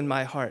feel in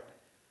my heart.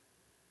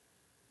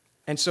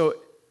 And so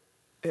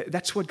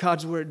That's what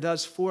God's word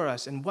does for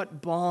us, and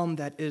what balm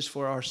that is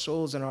for our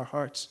souls and our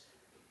hearts.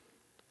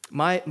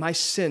 My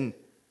sin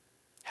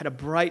had a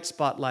bright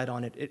spotlight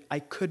on it. I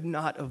could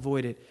not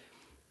avoid it.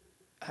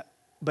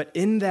 But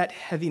in that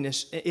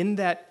heaviness, in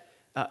that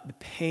the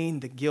pain,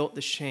 the guilt,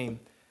 the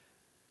shame,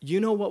 you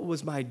know what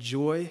was my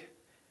joy?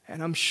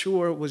 And I'm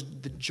sure it was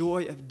the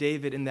joy of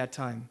David in that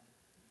time.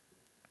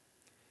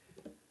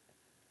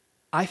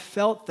 I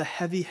felt the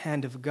heavy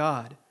hand of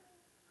God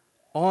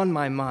on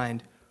my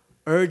mind,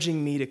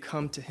 urging me to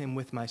come to him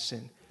with my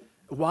sin.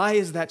 Why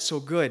is that so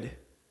good?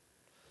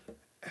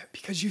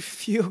 Because you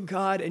feel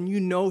God and you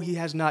know he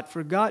has not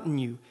forgotten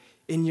you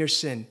in your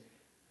sin.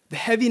 The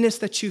heaviness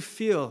that you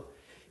feel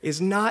is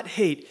not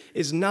hate,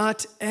 is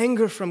not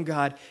anger from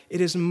God,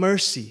 it is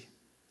mercy.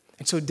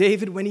 And so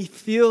David, when he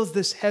feels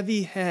this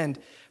heavy hand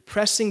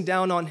pressing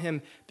down on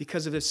him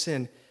because of his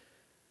sin,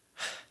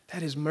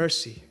 that is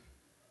mercy.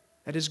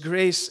 That is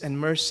grace and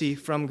mercy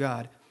from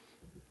God.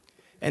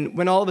 And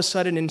when all of a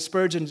sudden, in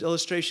Spurgeon's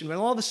illustration, when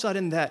all of a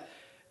sudden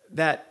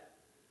that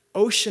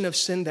ocean of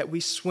sin that we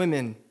swim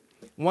in,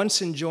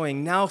 once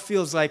enjoying, now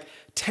feels like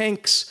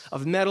tanks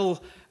of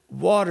metal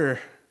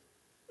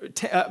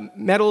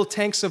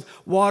tanks of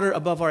water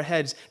above our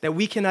heads, that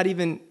we cannot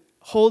even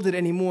hold it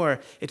anymore.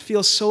 It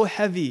feels so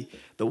heavy.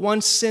 The one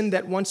sin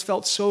that once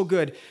felt so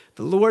good,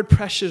 the Lord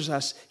pressures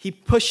us. He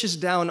pushes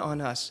down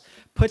on us,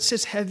 puts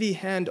his heavy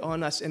hand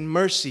on us in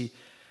mercy.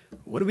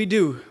 What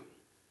do?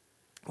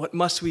 What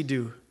must we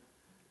do?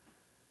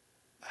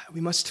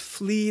 We must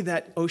flee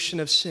that ocean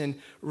of sin,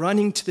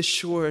 running to the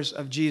shores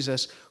of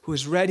Jesus, who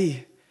is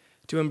ready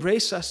to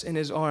embrace us in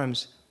his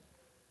arms.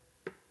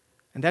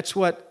 And that's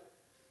what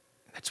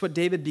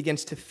David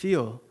begins to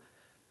feel.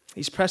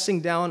 He's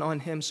pressing down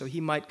on him so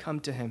he might come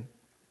to him.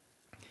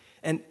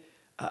 And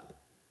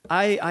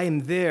I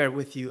am there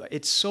with you.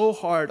 It's so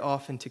hard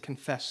often to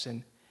confess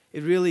sin.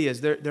 It really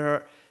is. There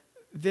are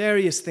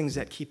various things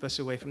that keep us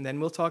away from that,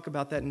 and we'll talk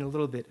about that in a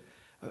little bit.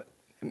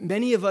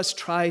 Many of us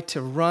try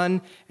to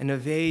run and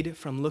evade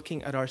from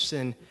looking at our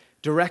sin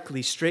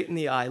directly, straight in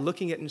the eye,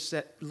 looking at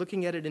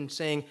it and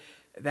saying,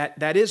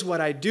 that is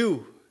what I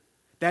do.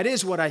 That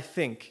is what I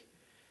think.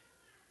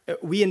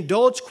 We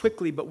indulge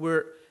quickly, but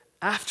we're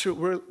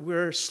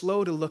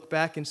slow to look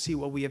back and see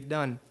what we have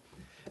done.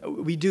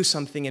 We do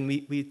something and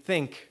we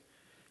think,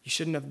 you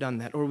shouldn't have done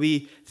that. Or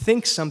we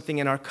think something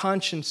and our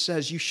conscience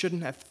says, you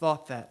shouldn't have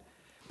thought that.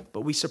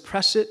 But we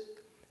suppress it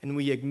and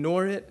we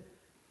ignore it.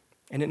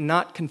 And in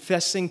not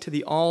confessing to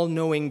the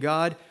all-knowing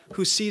God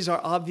who sees our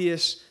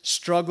obvious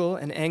struggle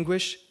and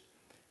anguish,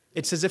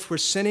 it's as if we're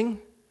sinning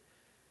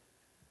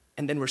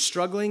and then we're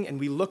struggling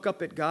and we look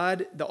up at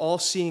God, the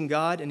all-seeing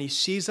God, and he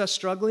sees us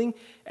struggling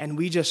and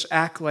we just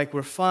act like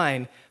we're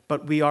fine,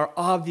 but we are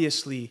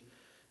obviously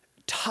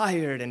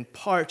tired and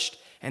parched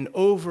and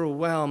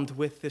overwhelmed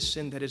with this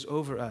sin that is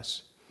over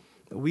us.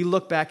 We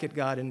look back at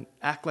God and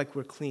act like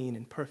we're clean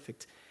and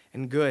perfect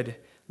and good,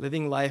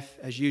 living life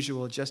as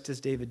usual, just as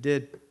David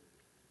did.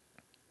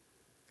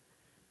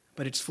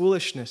 But it's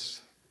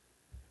foolishness.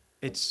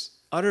 It's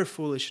utter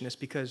foolishness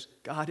because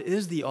God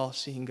is the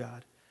all-seeing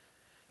God.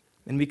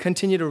 And we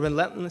continue to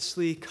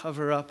relentlessly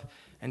cover up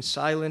and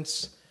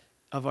silence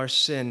of our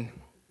sin.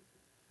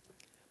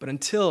 But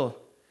until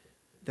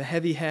the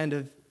heavy hand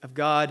of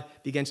God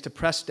begins to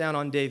press down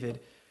on David,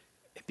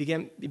 it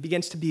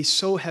begins to be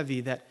so heavy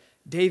that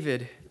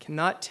David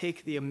cannot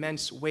take the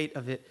immense weight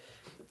of it,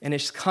 and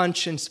his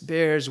conscience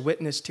bears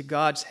witness to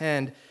God's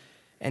hand,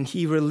 and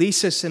he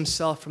releases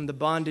himself from the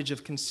bondage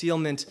of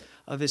concealment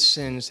of his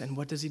sins. And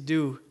what does he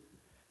do?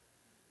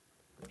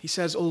 He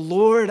says, "O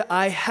Lord,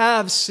 I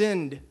have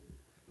sinned.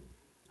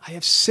 I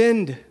have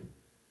sinned."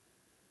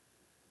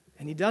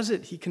 And he does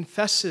it. He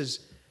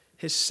confesses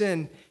his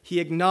sin. He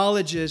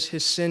acknowledges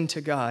his sin to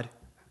God.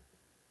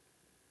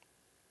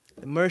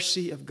 The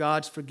mercy of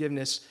God's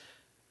forgiveness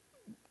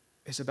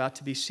is about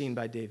to be seen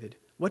by David.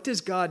 What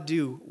does God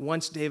do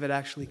once David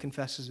actually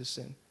confesses his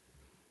sin?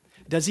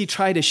 Does he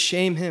try to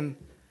shame him?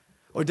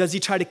 Or does he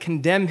try to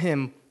condemn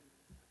him?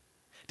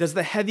 Does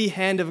the heavy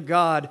hand of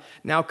God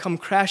now come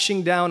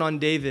crashing down on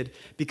David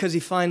because he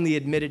finally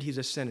admitted he's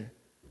a sinner?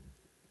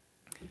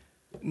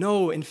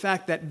 No, in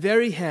fact, that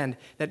very hand,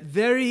 that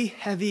very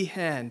heavy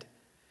hand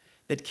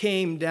that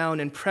came down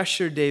and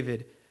pressured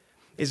David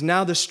is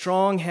now the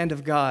strong hand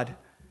of God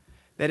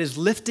that is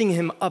lifting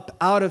him up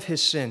out of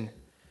his sin,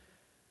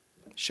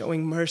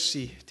 showing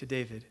mercy to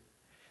David.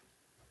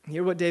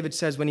 Hear what David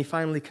says when he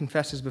finally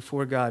confesses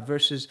before God,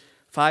 verses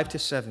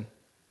 5-7.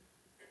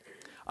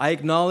 I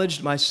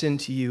acknowledged my sin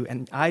to you,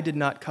 and I did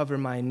not cover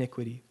my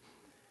iniquity.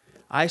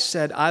 I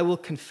said, I will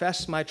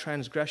confess my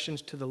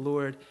transgressions to the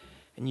Lord,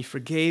 and you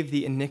forgave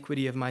the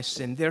iniquity of my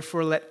sin.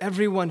 Therefore, let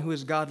everyone who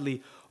is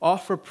godly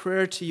offer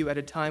prayer to you at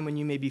a time when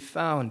you may be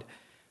found.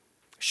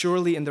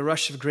 Surely in the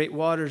rush of great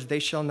waters they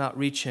shall not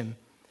reach him.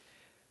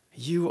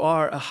 You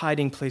are a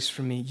hiding place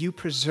for me. You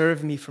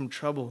preserve me from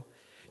trouble.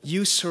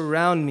 You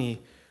surround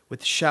me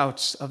with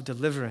shouts of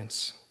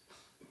deliverance.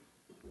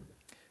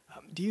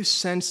 Do you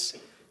sense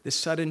the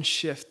sudden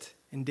shift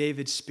in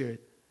David's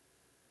spirit?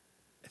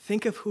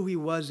 think of who he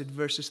was in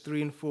verses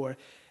 3 and 4.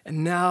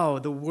 And now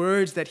the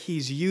words that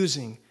he's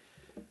using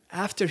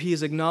after he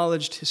has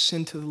acknowledged his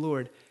sin to the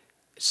Lord,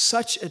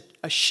 such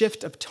a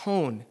shift of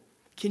tone.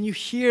 Can you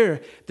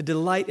hear the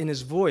delight in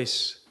his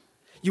voice?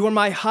 You are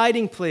my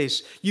hiding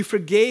place. You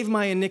forgave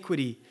my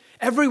iniquity.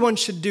 Everyone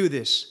should do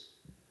this.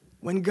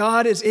 When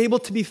God is able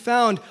to be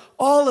found,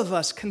 all of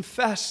us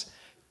confess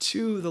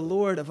to the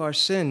Lord of our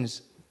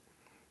sins.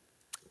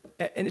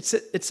 And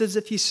it's as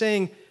if he's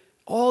saying,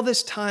 all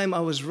this time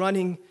I was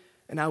running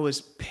and I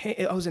was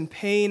in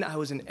pain, I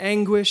was in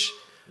anguish,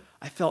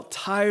 I felt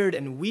tired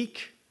and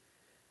weak.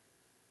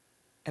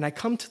 And I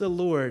come to the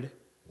Lord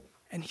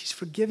and he's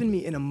forgiven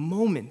me in a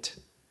moment.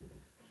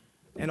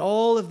 And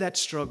all of that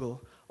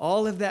struggle,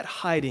 all of that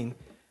hiding,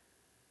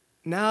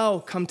 now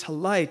come to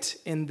light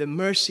in the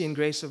mercy and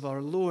grace of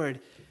our Lord.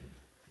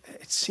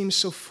 It seems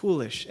so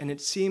foolish and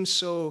it seems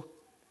so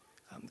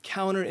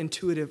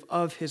counterintuitive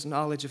of his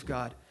knowledge of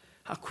God.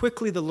 How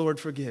quickly the Lord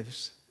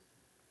forgives.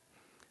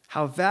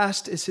 How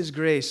vast is his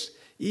grace,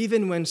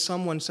 even when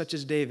someone such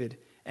as David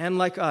and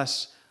like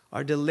us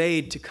are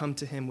delayed to come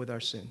to him with our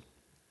sin.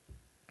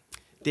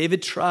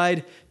 David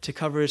tried to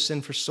cover his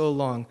sin for so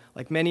long,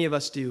 like many of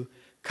us do.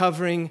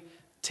 Covering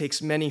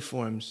takes many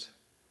forms.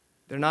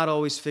 They're not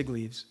always fig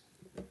leaves.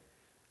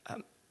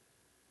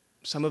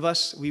 Some of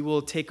us, we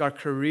will take our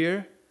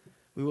career,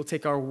 we will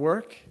take our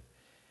work,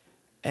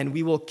 and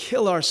we will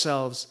kill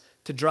ourselves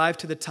to drive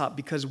to the top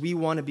because we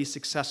want to be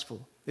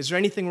successful. Is there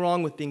anything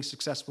wrong with being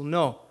successful?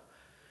 No.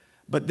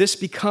 But this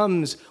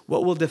becomes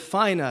what will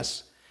define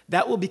us.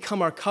 That will become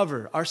our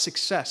cover, our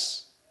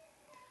success.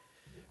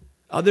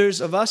 Others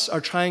of us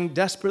are trying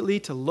desperately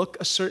to look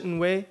a certain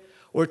way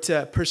or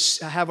to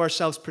have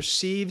ourselves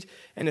perceived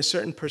in a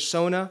certain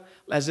persona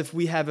as if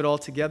we have it all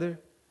together.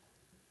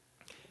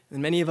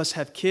 And many of us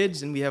have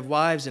kids and we have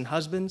wives and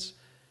husbands.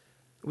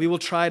 We will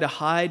try to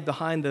hide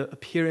behind the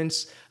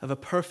appearance of a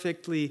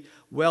perfectly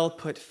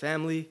well-put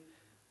family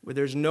where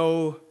there's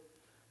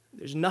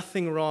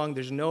nothing wrong,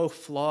 there's no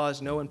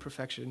flaws, no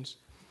imperfections.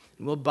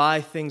 And we'll buy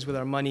things with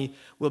our money.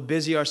 We'll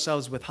busy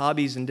ourselves with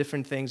hobbies and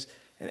different things.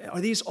 And are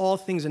these all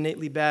things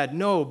innately bad?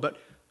 No, but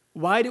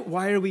why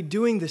are we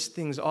doing these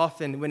things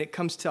often when it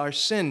comes to our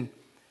sin?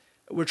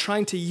 We're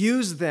trying to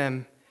use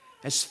them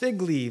as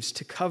fig leaves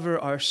to cover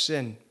our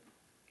sin.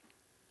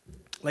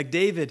 Like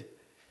David,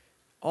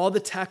 all the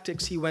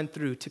tactics he went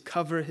through to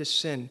cover his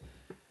sin.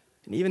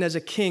 And even as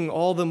a king,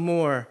 all the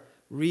more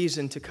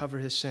reason to cover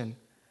his sin.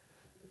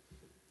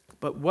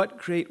 But what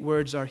great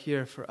words are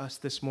here for us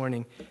this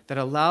morning that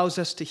allows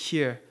us to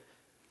hear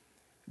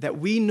that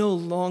we no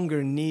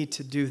longer need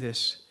to do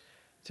this,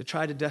 to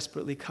try to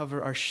desperately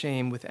cover our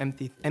shame with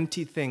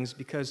empty things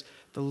because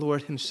the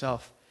Lord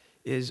himself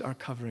is our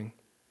covering.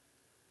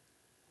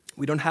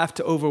 We don't have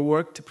to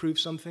overwork to prove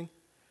something.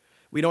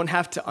 We don't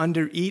have to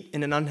undereat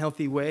in an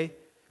unhealthy way,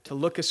 to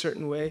look a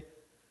certain way.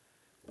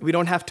 We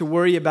don't have to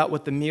worry about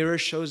what the mirror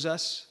shows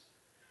us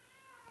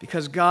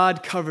because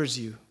God covers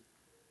you.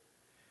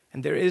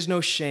 And there is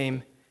no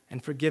shame,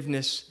 and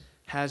forgiveness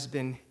has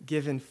been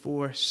given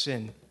for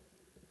sin.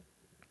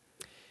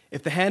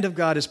 If the hand of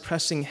God is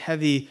pressing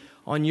heavy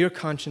on your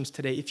conscience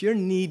today, if you're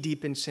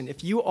knee-deep in sin,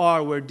 if you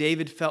are where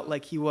David felt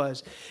like he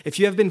was, if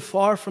you have been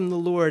far from the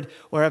Lord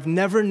or have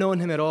never known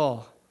him at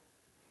all,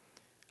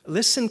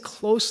 listen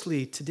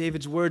closely to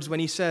David's words when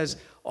he says,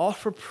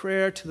 offer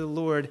prayer to the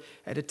Lord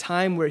at a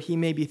time where he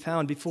may be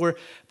found, before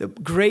the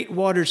great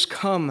waters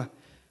come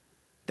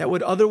that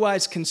would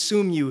otherwise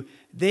consume you.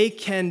 They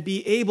can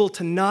be able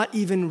to not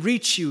even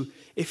reach you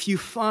if you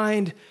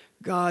find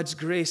God's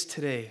grace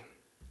today.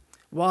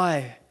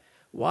 Why?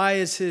 Why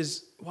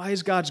is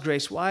God's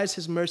grace, why is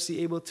his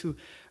mercy able to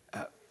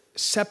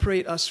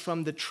separate us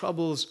from the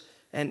troubles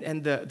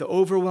and the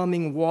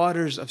overwhelming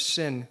waters of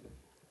sin?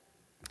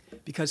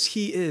 Because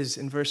he is,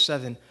 in verse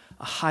 7,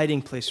 a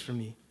hiding place for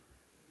me.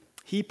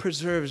 He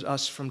preserves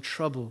us from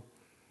trouble.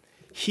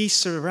 He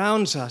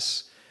surrounds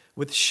us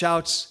with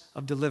shouts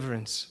of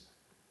deliverance.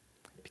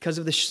 Because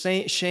of the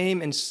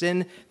shame and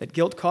sin that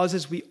guilt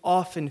causes, we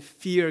often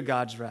fear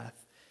God's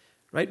wrath.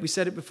 Right? We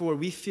said it before.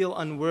 We feel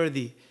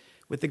unworthy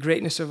with the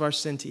greatness of our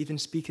sin to even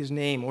speak his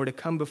name or to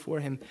come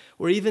before him,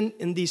 or even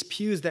in these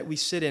pews that we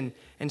sit in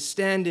and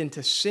stand in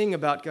to sing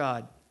about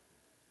God.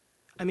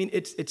 I mean,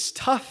 it's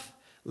tough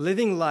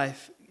living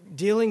life,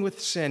 dealing with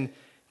sin,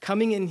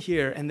 coming in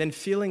here and then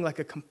feeling like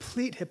a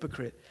complete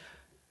hypocrite.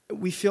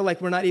 We feel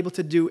like we're not able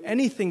to do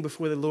anything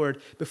before the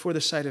Lord, before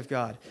the sight of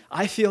God.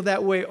 I feel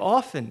that way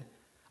often.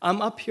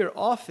 I'm up here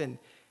often,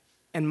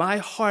 and my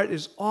heart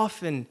is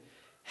often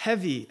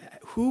heavy.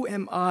 Who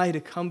am I to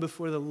come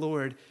before the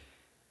Lord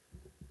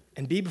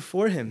and be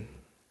before him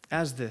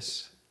as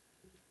this?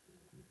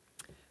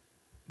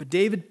 But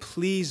David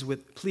pleads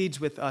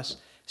with us,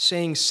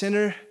 saying,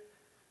 sinner,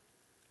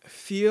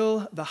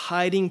 feel the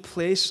hiding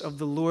place of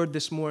the Lord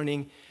this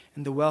morning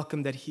and the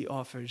welcome that he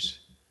offers.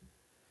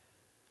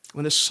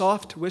 When the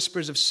soft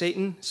whispers of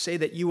Satan say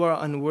that you are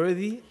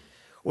unworthy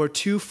or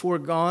too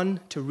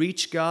foregone to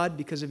reach God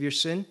because of your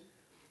sin,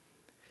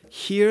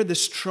 hear the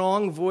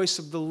strong voice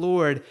of the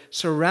Lord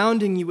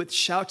surrounding you with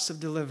shouts of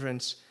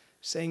deliverance,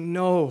 saying,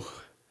 no,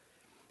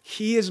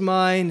 he is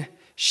mine,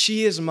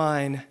 she is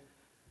mine.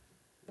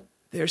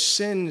 Their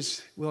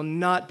sins will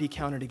not be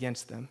counted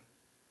against them.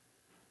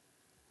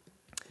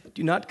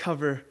 Do not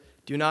cover,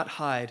 do not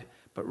hide,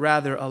 but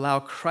rather allow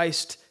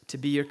Christ to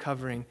be your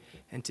covering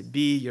and to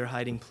be your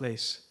hiding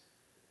place.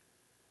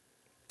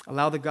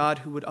 Allow the God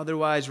who would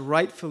otherwise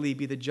rightfully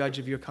be the judge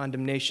of your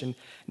condemnation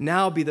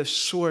now be the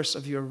source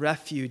of your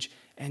refuge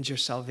and your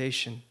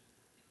salvation.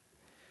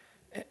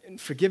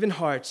 And forgiven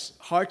hearts,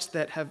 hearts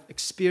that have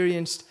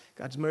experienced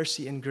God's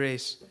mercy and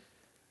grace,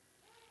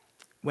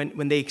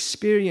 when they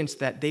experience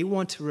that, they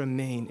want to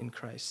remain in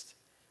Christ.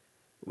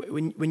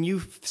 When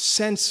you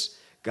sense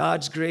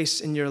God's grace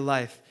in your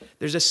life,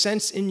 there's a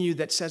sense in you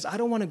that says, I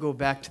don't want to go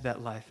back to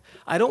that life.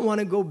 I don't want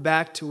to go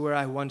back to where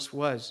I once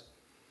was.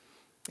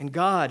 And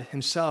God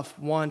himself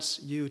wants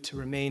you to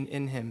remain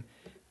in him,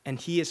 and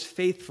he is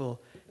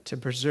faithful to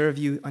preserve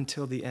you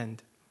until the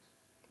end.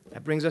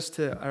 That brings us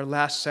to our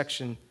last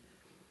section.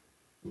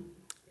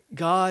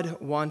 God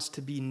wants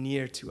to be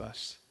near to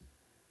us.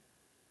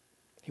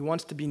 He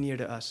wants to be near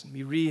to us.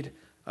 We read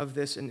of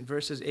this in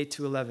verses 8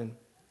 to 11.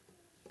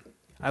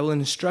 I will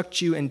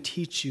instruct you and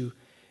teach you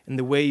in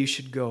the way you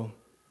should go.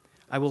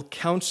 I will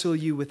counsel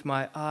you with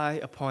my eye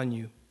upon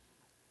you.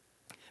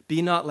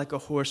 Be not like a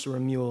horse or a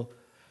mule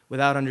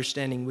without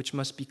understanding, which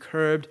must be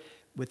curbed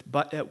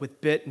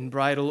with bit and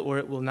bridle, or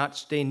it will not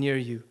stay near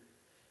you.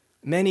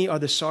 Many are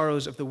the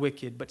sorrows of the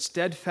wicked, but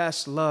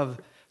steadfast love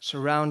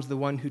surrounds the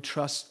one who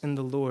trusts in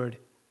the Lord.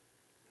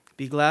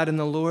 Be glad in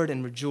the Lord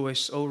and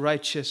rejoice, O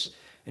righteous,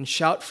 and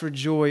shout for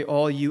joy,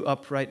 all you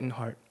upright in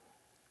heart.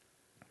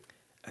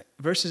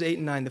 Verses 8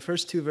 and 9, the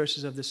first two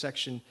verses of this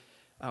section,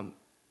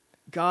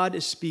 God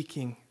is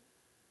speaking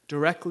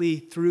directly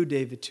through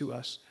David to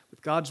us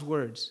with God's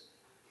words.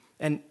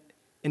 And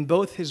in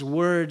both his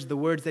words, the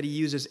words that he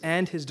uses,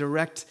 and his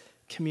direct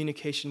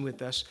communication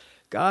with us,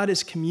 God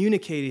is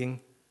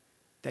communicating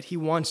that he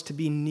wants to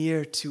be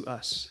near to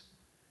us.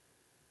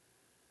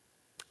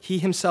 He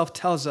himself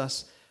tells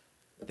us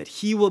that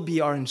he will be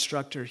our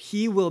instructor.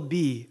 He will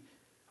be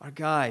our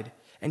guide.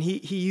 And he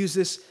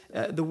uses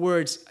the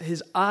words,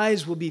 his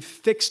eyes will be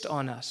fixed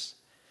on us.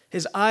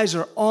 His eyes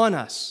are on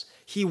us.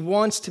 He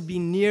wants to be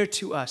near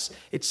to us.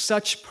 It's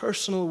such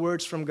personal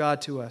words from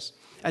God to us,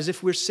 as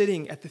if we're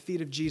sitting at the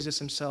feet of Jesus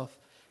himself,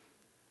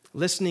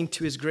 listening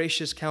to his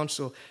gracious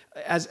counsel,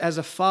 as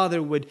a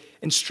father would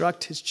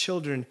instruct his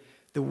children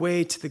the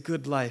way to the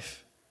good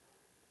life.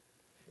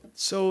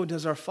 So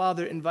does our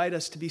Father invite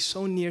us to be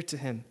so near to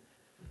him,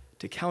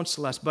 to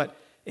counsel us. But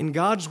in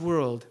God's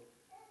world,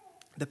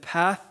 the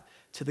path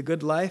to the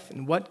good life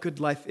and what good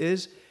life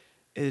is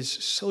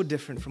so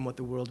different from what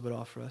the world would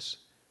offer us.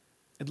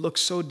 It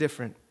looks so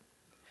different.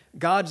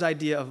 God's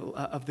idea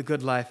of the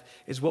good life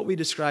is what we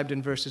described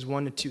in verses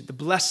 1 to 2, the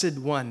blessed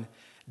one.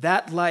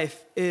 That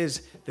life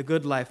is the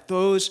good life.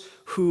 Those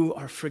who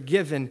are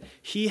forgiven,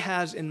 he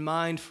has in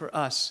mind for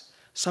us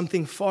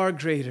something far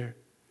greater,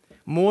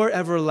 more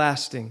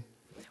everlasting,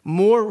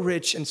 more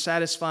rich and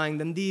satisfying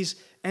than these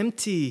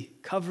empty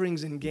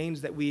coverings and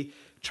gains that we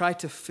try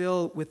to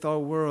fill with our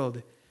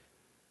world.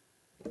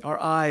 Our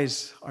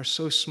eyes are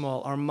so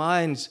small, our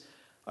minds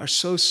are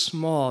so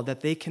small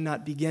that they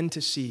cannot begin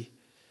to see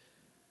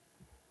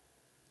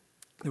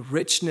the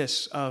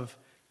richness of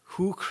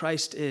who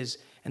Christ is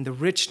and the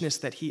richness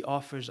that he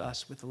offers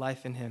us with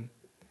life in him.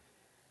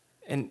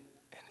 And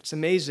it's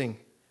amazing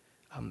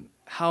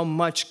how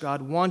much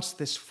God wants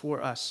this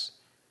for us.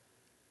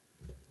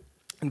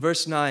 In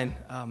verse 9,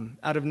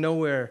 out of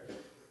nowhere,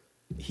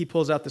 he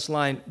pulls out this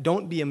line,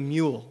 don't be a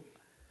mule.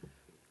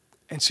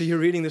 And so you're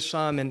reading the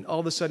psalm, and all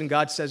of a sudden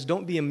God says,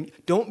 don't be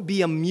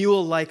a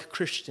mule-like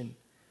Christian.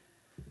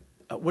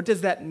 What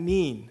does that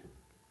mean?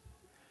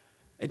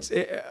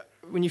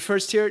 When you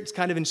first hear it, it's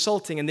kind of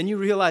insulting, and then you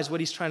realize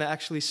what he's trying to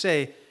actually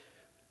say.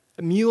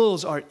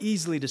 Mules are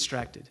easily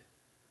distracted.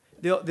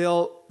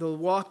 They'll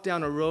walk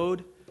down a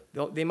road.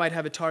 They might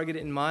have a target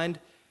in mind,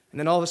 and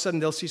then all of a sudden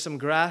they'll see some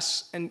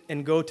grass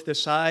and go to the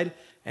side,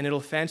 and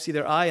it'll fancy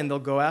their eye, and they'll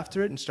go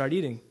after it and start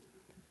eating.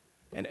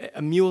 And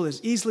a mule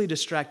is easily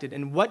distracted,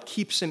 and what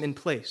keeps him in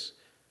place?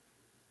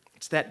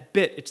 It's that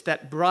bit, it's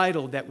that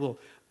bridle that will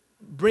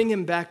bring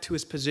him back to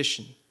his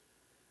position.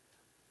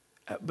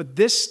 But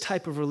this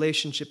type of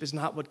relationship is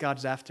not what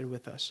God's after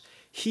with us.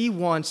 He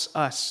wants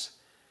us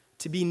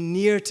to be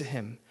near to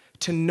him,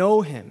 to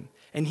know him,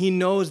 and he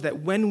knows that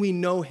when we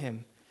know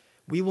him,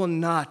 we will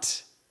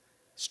not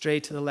stray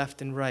to the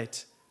left and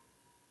right.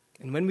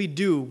 And when we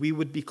do, we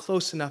would be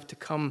close enough to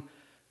come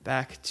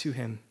back to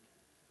him.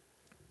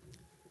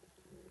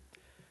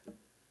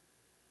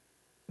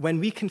 When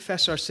we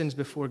confess our sins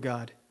before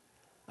God,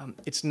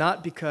 it's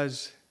not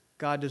because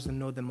God doesn't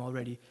know them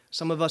already.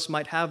 Some of us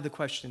might have the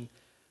question,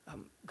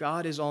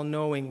 God is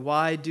all-knowing.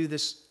 Why do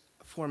this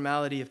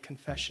formality of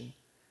confession?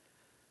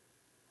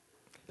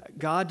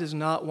 God does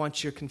not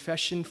want your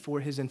confession for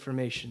his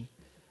information.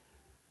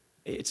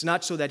 It's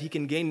not so that he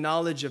can gain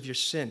knowledge of your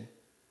sin.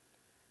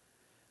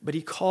 but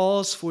he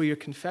calls for your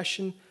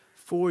confession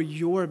for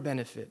your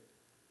benefit.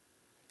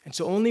 And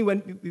so only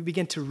when we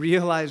begin to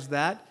realize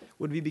that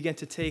would we begin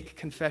to take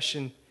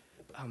confession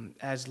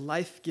as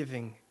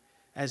life-giving,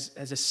 as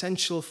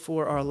essential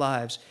for our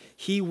lives.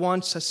 He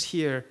wants us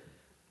here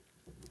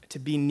to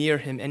be near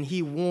him, and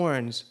he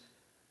warns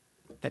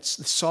that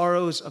the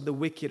sorrows of the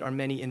wicked are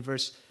many in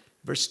verse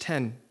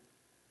 10.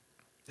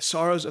 The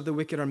sorrows of the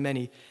wicked are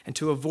many, and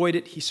to avoid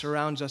it, he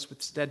surrounds us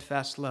with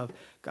steadfast love.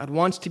 God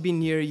wants to be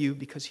near you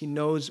because he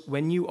knows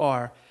when you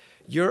are,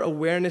 your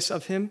awareness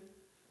of him,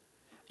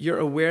 your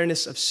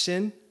awareness of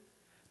sin,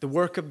 the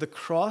work of the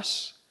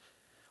cross,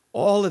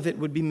 all of it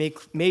would be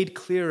made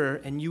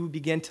clearer, and you would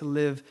begin to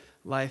live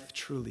life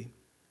truly.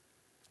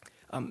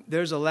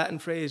 There's a Latin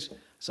phrase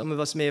some of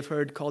us may have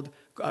heard called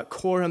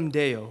coram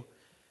Deo,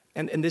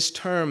 and this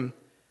term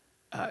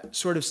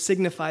sort of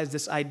signifies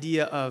this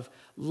idea of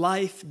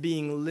life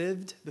being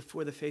lived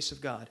before the face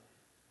of God.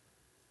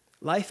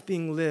 Life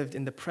being lived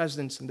in the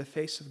presence and the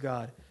face of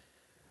God.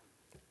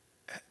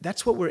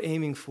 That's what we're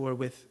aiming for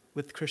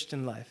with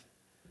Christian life.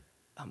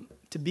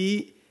 To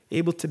be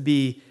able to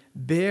be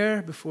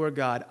bare before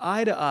God,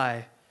 eye to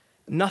eye,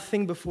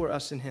 nothing before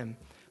us in him.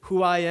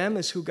 Who I am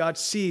is who God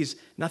sees,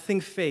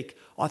 nothing fake,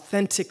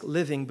 authentic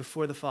living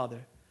before the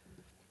Father.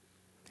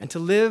 And to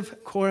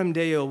live coram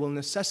Deo will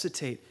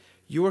necessitate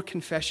your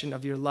confession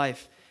of your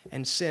life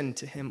and sin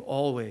to him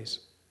always.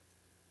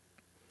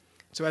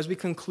 So as we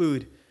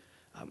conclude,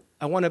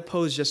 I want to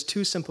pose just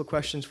two simple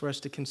questions for us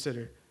to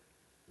consider.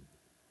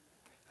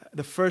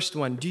 The first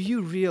one, do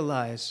you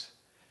realize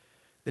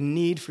the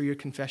need for your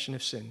confession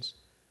of sins?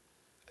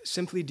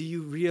 Simply, do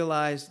you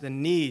realize the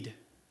need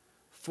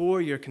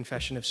for your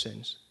confession of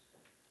sins?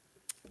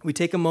 We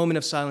take a moment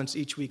of silence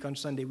each week on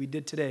Sunday. We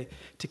did today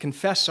to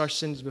confess our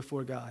sins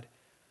before God.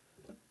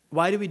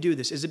 Why do we do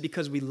this? Is it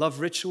because we love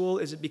ritual?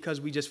 Is it because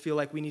we just feel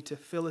like we need to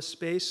fill a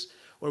space,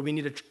 or we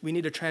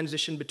need a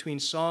transition between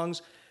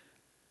songs?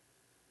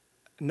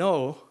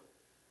 No,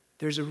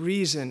 there's a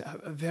reason,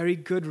 a very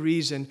good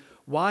reason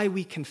why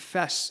we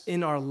confess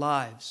in our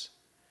lives.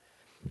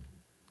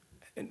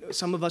 And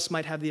some of us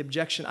might have the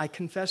objection, I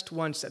confessed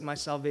once at my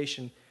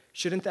salvation.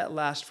 Shouldn't that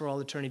last for all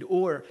eternity?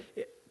 Or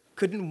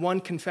couldn't one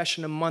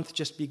confession a month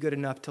just be good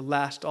enough to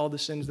last all the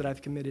sins that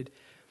I've committed?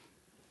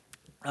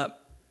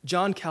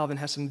 John Calvin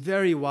has some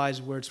very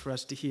wise words for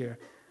us to hear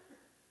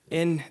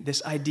in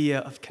this idea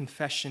of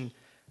confession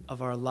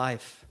of our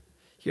life.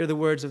 Hear the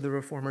words of the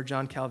reformer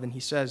John Calvin. He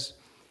says,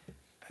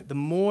 the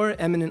more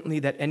eminently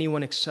that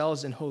anyone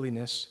excels in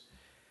holiness,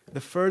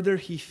 the further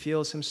he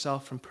feels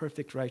himself from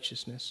perfect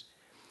righteousness,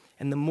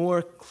 and the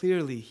more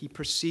clearly he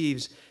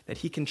perceives that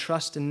he can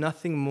trust in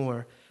nothing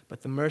more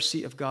but the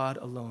mercy of God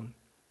alone.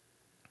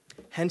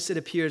 Hence it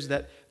appears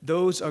that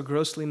those are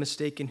grossly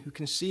mistaken who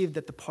conceive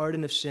that the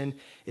pardon of sin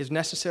is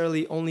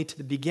necessarily only to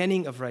the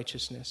beginning of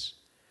righteousness.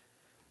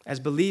 As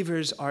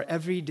believers are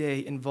every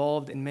day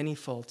involved in many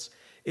faults,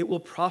 it will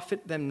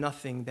profit them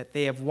nothing that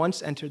they have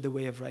once entered the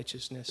way of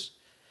righteousness,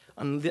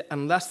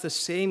 unless the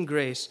same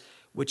grace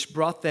which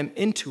brought them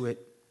into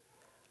it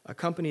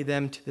accompany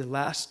them to the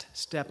last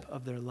step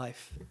of their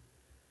life.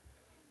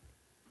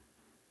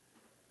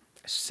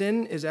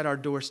 Sin is at our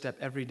doorstep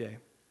every day.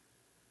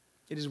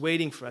 It is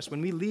waiting for us. When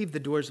we leave the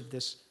doors of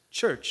this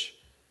church,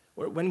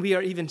 or when we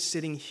are even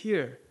sitting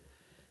here,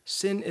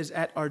 sin is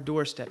at our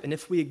doorstep. And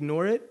if we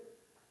ignore it,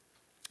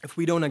 if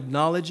we don't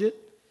acknowledge it,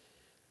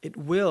 it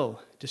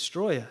will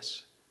destroy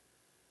us.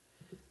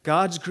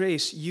 God's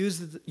grace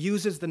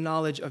uses the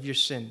knowledge of your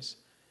sins.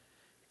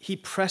 He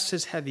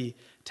presses heavy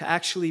to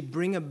actually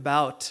bring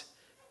about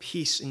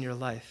peace in your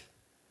life.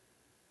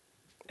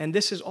 And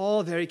this is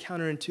all very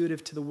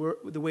counterintuitive to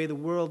the way the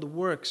world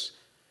works.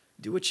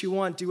 Do what you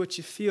want, do what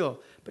you feel.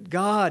 But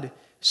God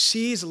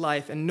sees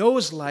life and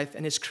knows life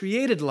and has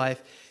created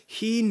life.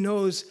 He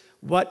knows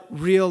what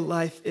real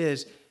life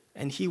is.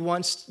 And he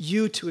wants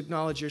you to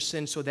acknowledge your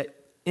sin so that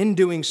in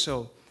doing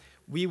so,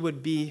 we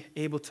would be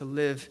able to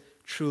live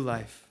true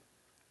life.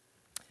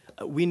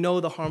 We know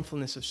the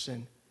harmfulness of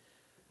sin,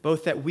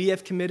 both that we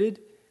have committed.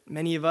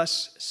 Many of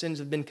us, sins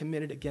have been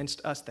committed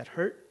against us that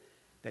hurt,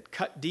 that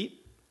cut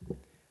deep.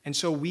 And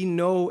so we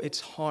know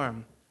its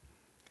harm.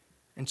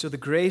 And so the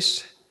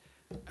grace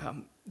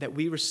that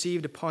we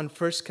received upon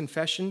first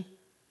confession,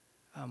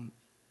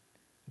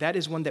 that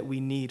is one that we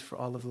need for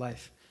all of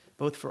life,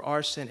 both for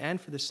our sin and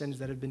for the sins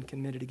that have been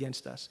committed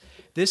against us.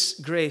 This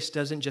grace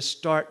doesn't just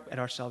start at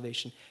our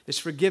salvation. This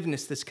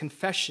forgiveness, this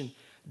confession,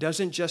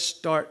 doesn't just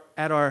start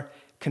at our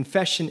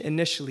confession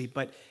initially,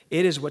 but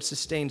it is what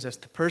sustains us.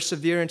 The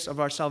perseverance of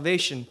our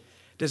salvation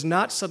does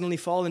not suddenly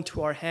fall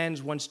into our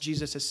hands once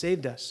Jesus has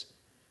saved us,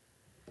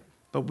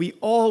 but we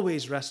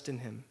always rest in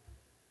him,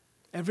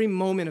 every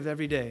moment of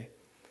every day.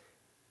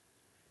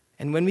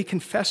 And when we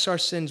confess our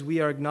sins,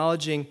 we are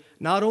acknowledging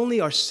not only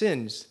our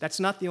sins, that's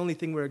not the only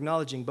thing we're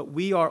acknowledging, but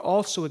we are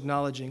also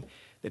acknowledging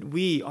that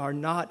we are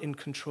not in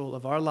control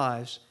of our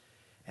lives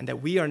and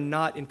that we are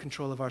not in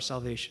control of our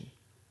salvation.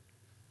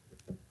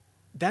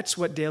 That's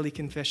what daily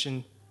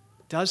confession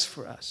does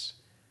for us.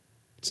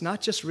 It's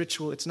not just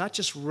ritual. It's not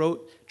just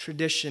rote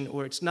tradition,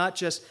 or it's not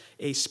just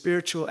a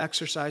spiritual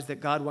exercise that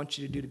God wants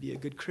you to do to be a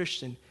good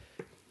Christian.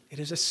 It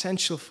is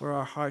essential for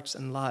our hearts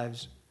and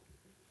lives.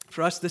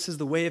 For us, this is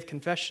the way of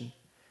confession.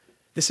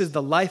 This is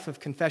the life of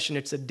confession.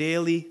 It's a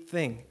daily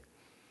thing.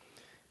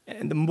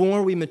 And the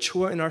more we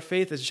mature in our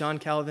faith, as John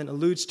Calvin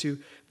alludes to,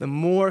 the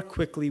more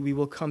quickly we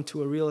will come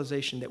to a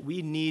realization that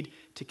we need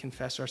to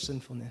confess our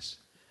sinfulness.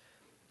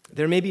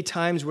 There may be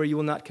times where you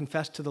will not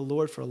confess to the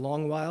Lord for a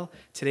long while.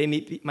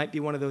 Today might be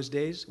one of those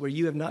days where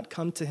you have not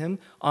come to him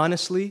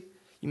honestly.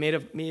 You may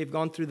have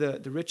gone through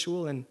the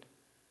ritual and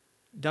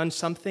done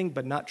something,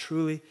 but not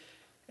truly.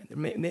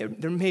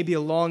 There may be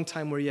a long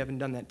time where you haven't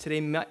done that.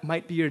 Today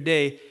might be your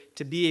day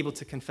to be able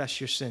to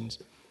confess your sins.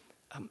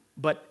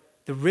 But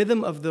the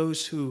rhythm of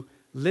those who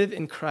live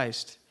in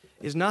Christ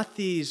is not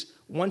these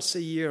once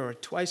a year or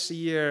twice a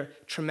year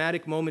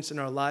traumatic moments in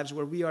our lives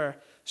where we are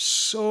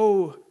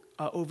so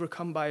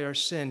overcome by our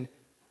sin.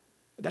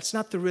 That's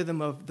not the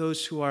rhythm of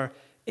those who are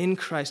in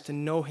Christ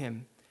and know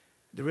him.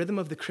 The rhythm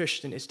of the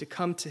Christian is to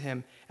come to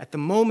him at the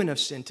moment of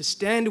sin, to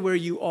stand where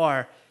you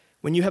are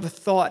when you have a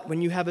thought,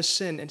 when you have a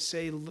sin, and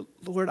say,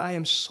 Lord, I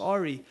am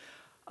sorry.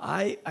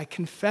 I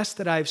confess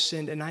that I've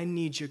sinned and I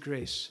need your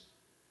grace.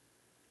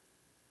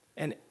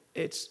 And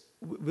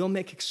we'll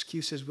make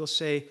excuses. We'll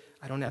say,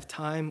 I don't have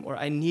time, or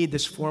I need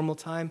this formal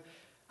time.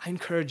 I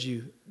encourage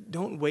you,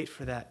 don't wait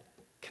for that.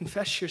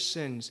 Confess your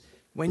sins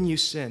when you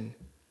sin.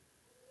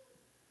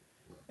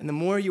 And the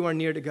more you are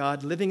near to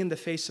God, living in the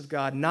face of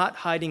God, not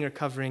hiding or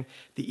covering,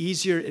 the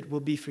easier it will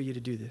be for you to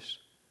do this.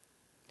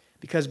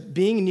 Because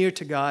being near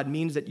to God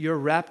means that you're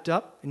wrapped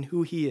up in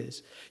who he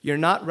is. You're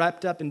not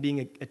wrapped up in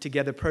being a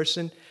together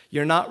person.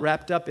 You're not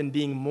wrapped up in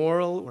being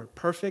moral or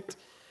perfect.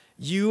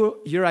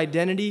 Your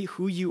identity,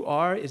 who you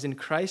are, is in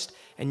Christ,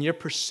 and your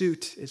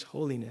pursuit is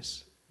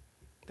holiness.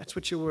 That's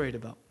what you're worried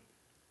about.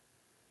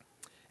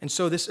 And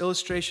so this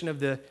illustration of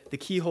the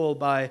keyhole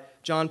by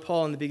John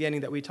Paul in the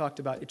beginning that we talked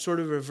about, it sort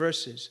of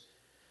reverses,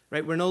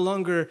 right? We're no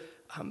longer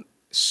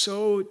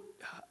so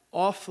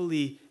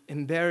awfully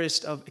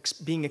embarrassed of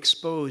being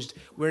exposed.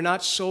 We're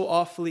not so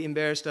awfully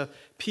embarrassed of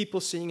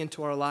people seeing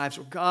into our lives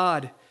or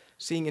God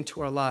seeing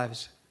into our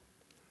lives.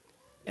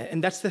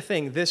 And that's the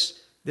thing.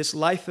 This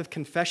life of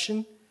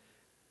confession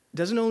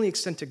doesn't only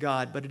extend to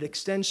God, but it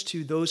extends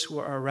to those who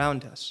are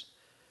around us.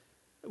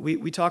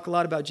 We talk a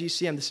lot about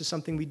GCM. This is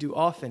something we do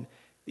often.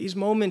 These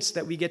moments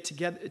that we get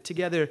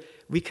together,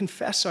 we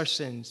confess our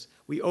sins.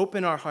 We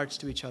open our hearts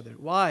to each other.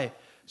 Why?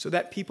 So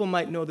that people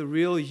might know the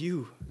real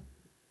you.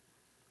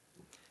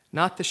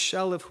 Not the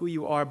shell of who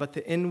you are, but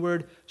the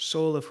inward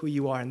soul of who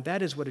you are. And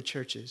that is what a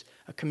church is,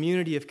 a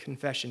community of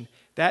confession.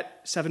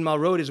 That 7 Mile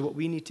Road is what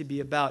we need to be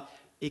about,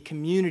 a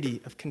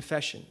community of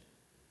confession.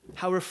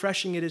 How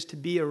refreshing it is to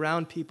be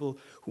around people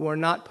who are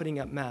not putting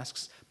up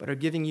masks, but are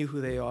giving you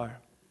who they are.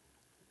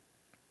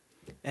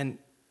 And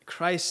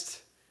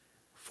Christ,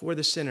 for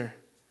the sinner,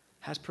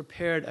 has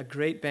prepared a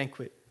great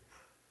banquet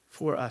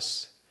for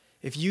us.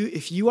 If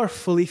you are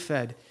fully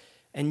fed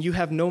and you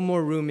have no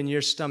more room in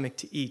your stomach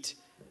to eat,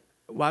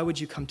 why would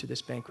you come to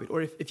this banquet?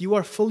 Or if you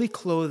are fully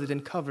clothed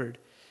and covered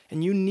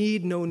and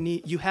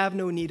you have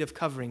no need of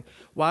covering,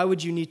 why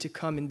would you need to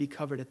come and be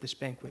covered at this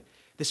banquet?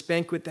 This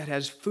banquet that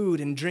has food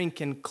and drink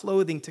and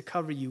clothing to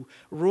cover you,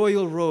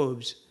 royal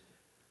robes.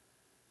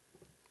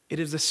 It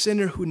is the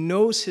sinner who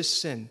knows his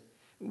sin,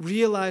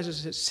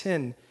 realizes his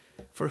sin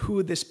for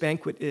who this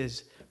banquet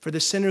is, for the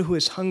sinner who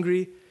is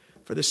hungry,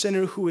 for the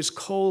sinner who is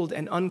cold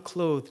and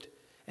unclothed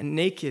and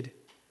naked.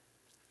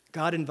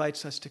 God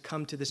invites us to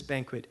come to this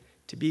banquet,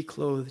 to be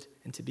clothed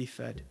and to be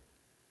fed.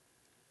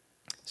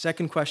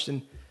 Second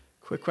question,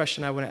 quick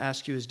question I want to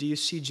ask you is, do you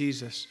see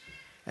Jesus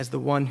as the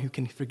one who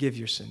can forgive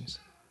your sins?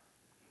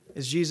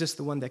 Is Jesus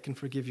the one that can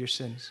forgive your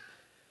sins?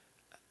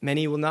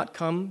 Many will not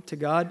come to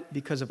God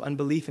because of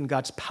unbelief in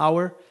God's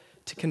power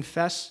to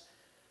confess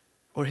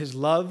or his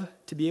love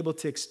to be able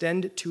to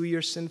extend to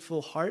your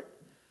sinful heart.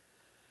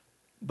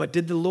 But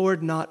did the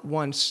Lord not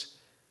once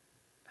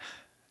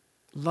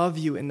love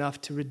you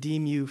enough to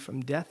redeem you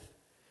from death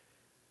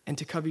and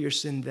to cover your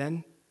sin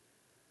then?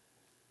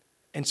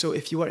 And so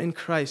if you are in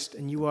Christ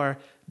and you are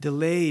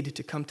delayed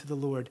to come to the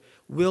Lord,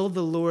 will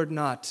the Lord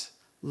not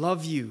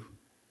love you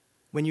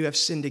when you have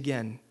sinned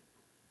again,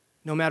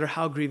 no matter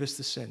how grievous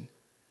the sin?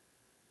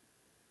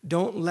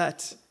 Don't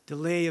let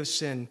delay of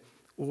sin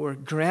or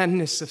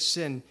grandness of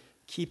sin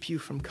keep you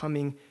from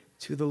coming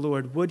to the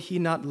Lord. Would he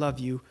not love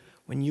you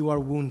when you are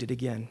wounded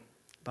again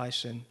by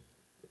sin?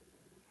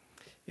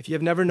 If you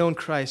have never known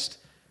Christ,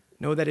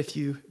 know that if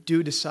you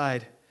do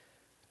decide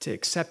to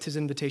accept his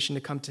invitation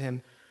to come to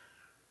him,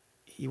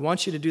 he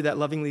wants you to do that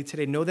lovingly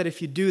today. Know that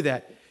if you do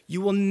that, you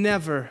will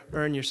never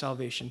earn your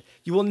salvation.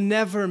 You will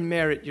never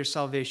merit your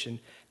salvation.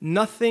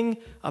 Nothing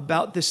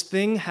about this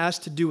thing has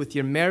to do with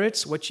your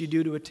merits, what you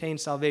do to attain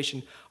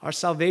salvation. Our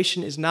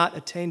salvation is not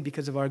attained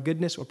because of our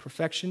goodness or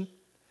perfection.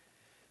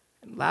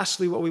 And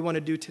lastly, what we want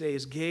to do today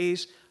is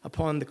gaze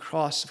upon the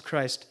cross of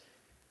Christ.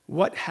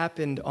 What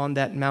happened on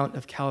that Mount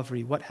of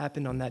Calvary? What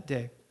happened on that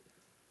day?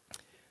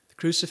 The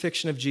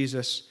crucifixion of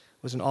Jesus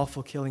was an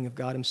awful killing of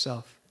God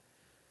himself.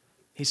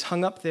 He's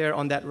hung up there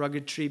on that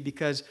rugged tree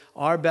because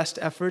our best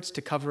efforts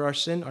to cover our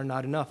sin are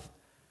not enough.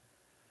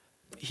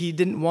 He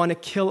didn't want to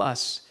kill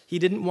us. He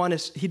didn't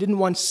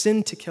want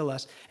sin to kill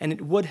us, and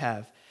it would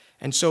have.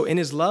 And so in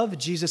his love,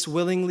 Jesus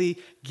willingly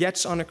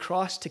gets on a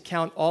cross to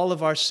count all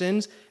of our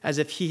sins as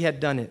if he had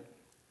done it.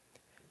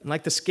 And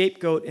like the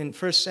scapegoat in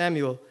 1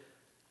 Samuel,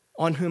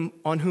 on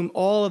whom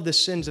all of the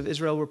sins of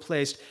Israel were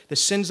placed, the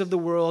sins of the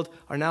world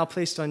are now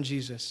placed on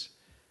Jesus.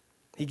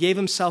 He gave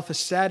himself a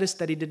status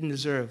that he didn't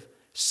deserve,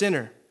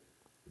 sinner.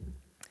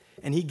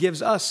 And he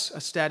gives us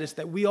a status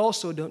that we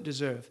also don't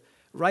deserve,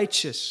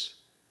 righteous.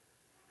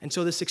 And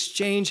so this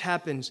exchange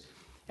happens,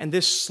 and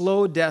this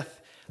slow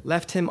death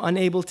left him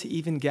unable to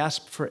even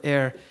gasp for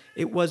air.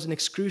 It was an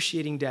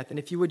excruciating death. And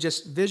if you would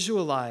just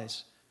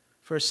visualize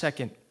for a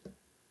second,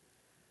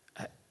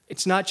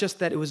 it's not just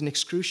that it was an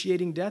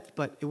excruciating death,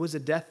 but it was a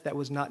death that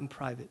was not in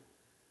private.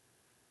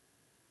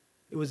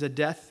 It was a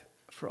death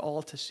for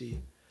all to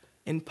see,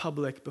 in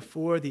public,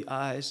 before the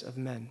eyes of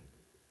men.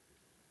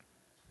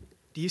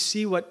 Do you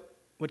see what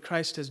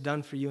Christ has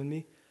done for you and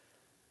me?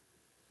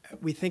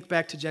 We think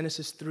back to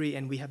Genesis 3,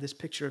 and we have this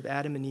picture of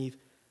Adam and Eve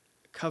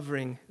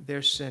covering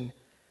their sin.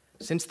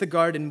 Since the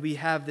garden, we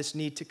have this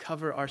need to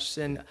cover our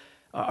sin,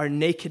 our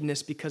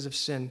nakedness because of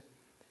sin.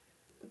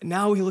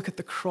 Now we look at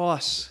the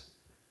cross.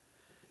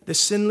 The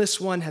sinless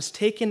one has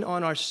taken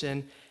on our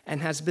sin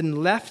and has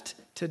been left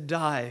to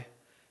die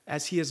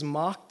as he is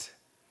mocked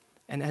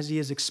and as he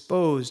is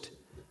exposed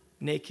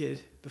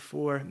naked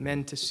before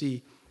men to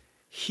see.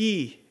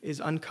 He is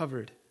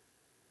uncovered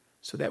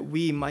so that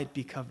we might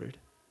be covered.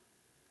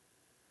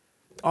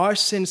 Our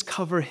sins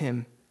cover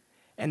him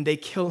and they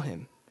kill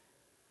him.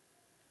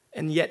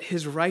 And yet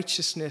his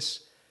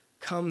righteousness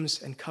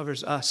comes and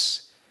covers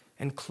us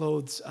and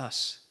clothes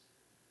us.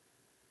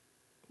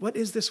 What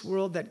is this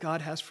world that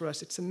God has for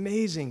us? It's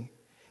amazing.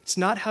 It's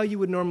not how you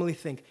would normally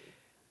think.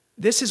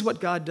 This is what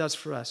God does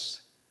for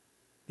us,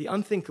 the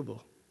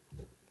unthinkable.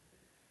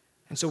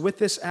 And so with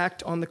this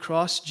act on the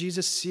cross,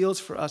 Jesus seals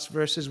for us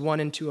verses 1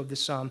 and 2 of the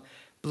psalm.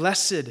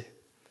 Blessed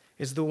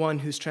is the one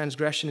whose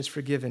transgression is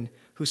forgiven,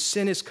 whose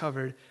sin is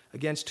covered,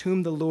 against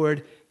whom the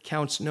Lord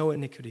counts no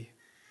iniquity.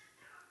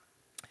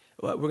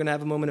 Well, we're going to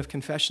have a moment of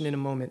confession in a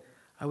moment.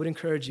 I would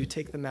encourage you,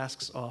 take the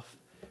masks off.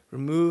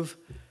 Remove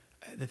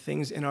the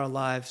things in our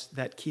lives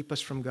that keep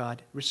us from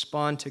God.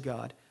 Respond to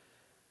God.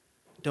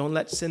 Don't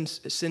let sin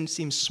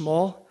seem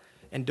small,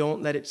 and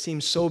don't let it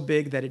seem so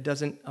big that it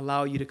doesn't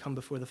allow you to come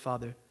before the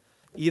Father.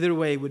 Either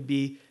way would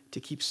be to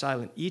keep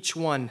silent. Each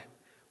one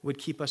would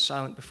keep us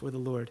silent before the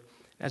Lord.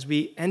 As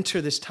we enter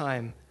this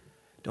time,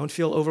 don't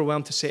feel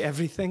overwhelmed to say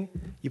everything.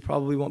 You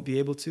probably won't be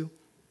able to.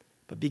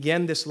 But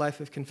begin this life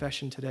of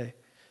confession today,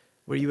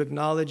 where you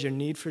acknowledge your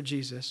need for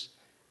Jesus,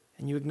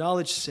 and you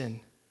acknowledge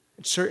sin,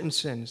 and certain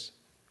sins.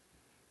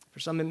 For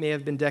some, it may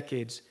have been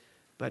decades,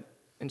 but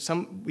in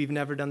some, we've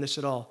never done this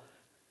at all.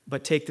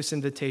 But take this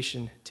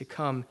invitation to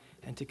come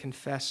and to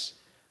confess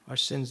our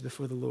sins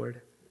before the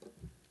Lord.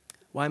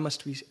 Why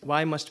must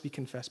we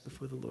confess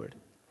before the Lord?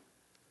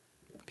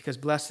 Because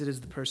blessed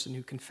is the person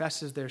who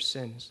confesses their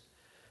sins.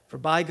 For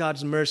by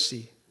God's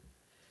mercy,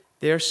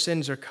 their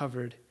sins are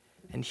covered,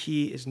 and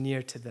he is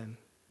near to them.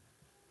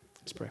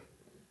 Let's pray.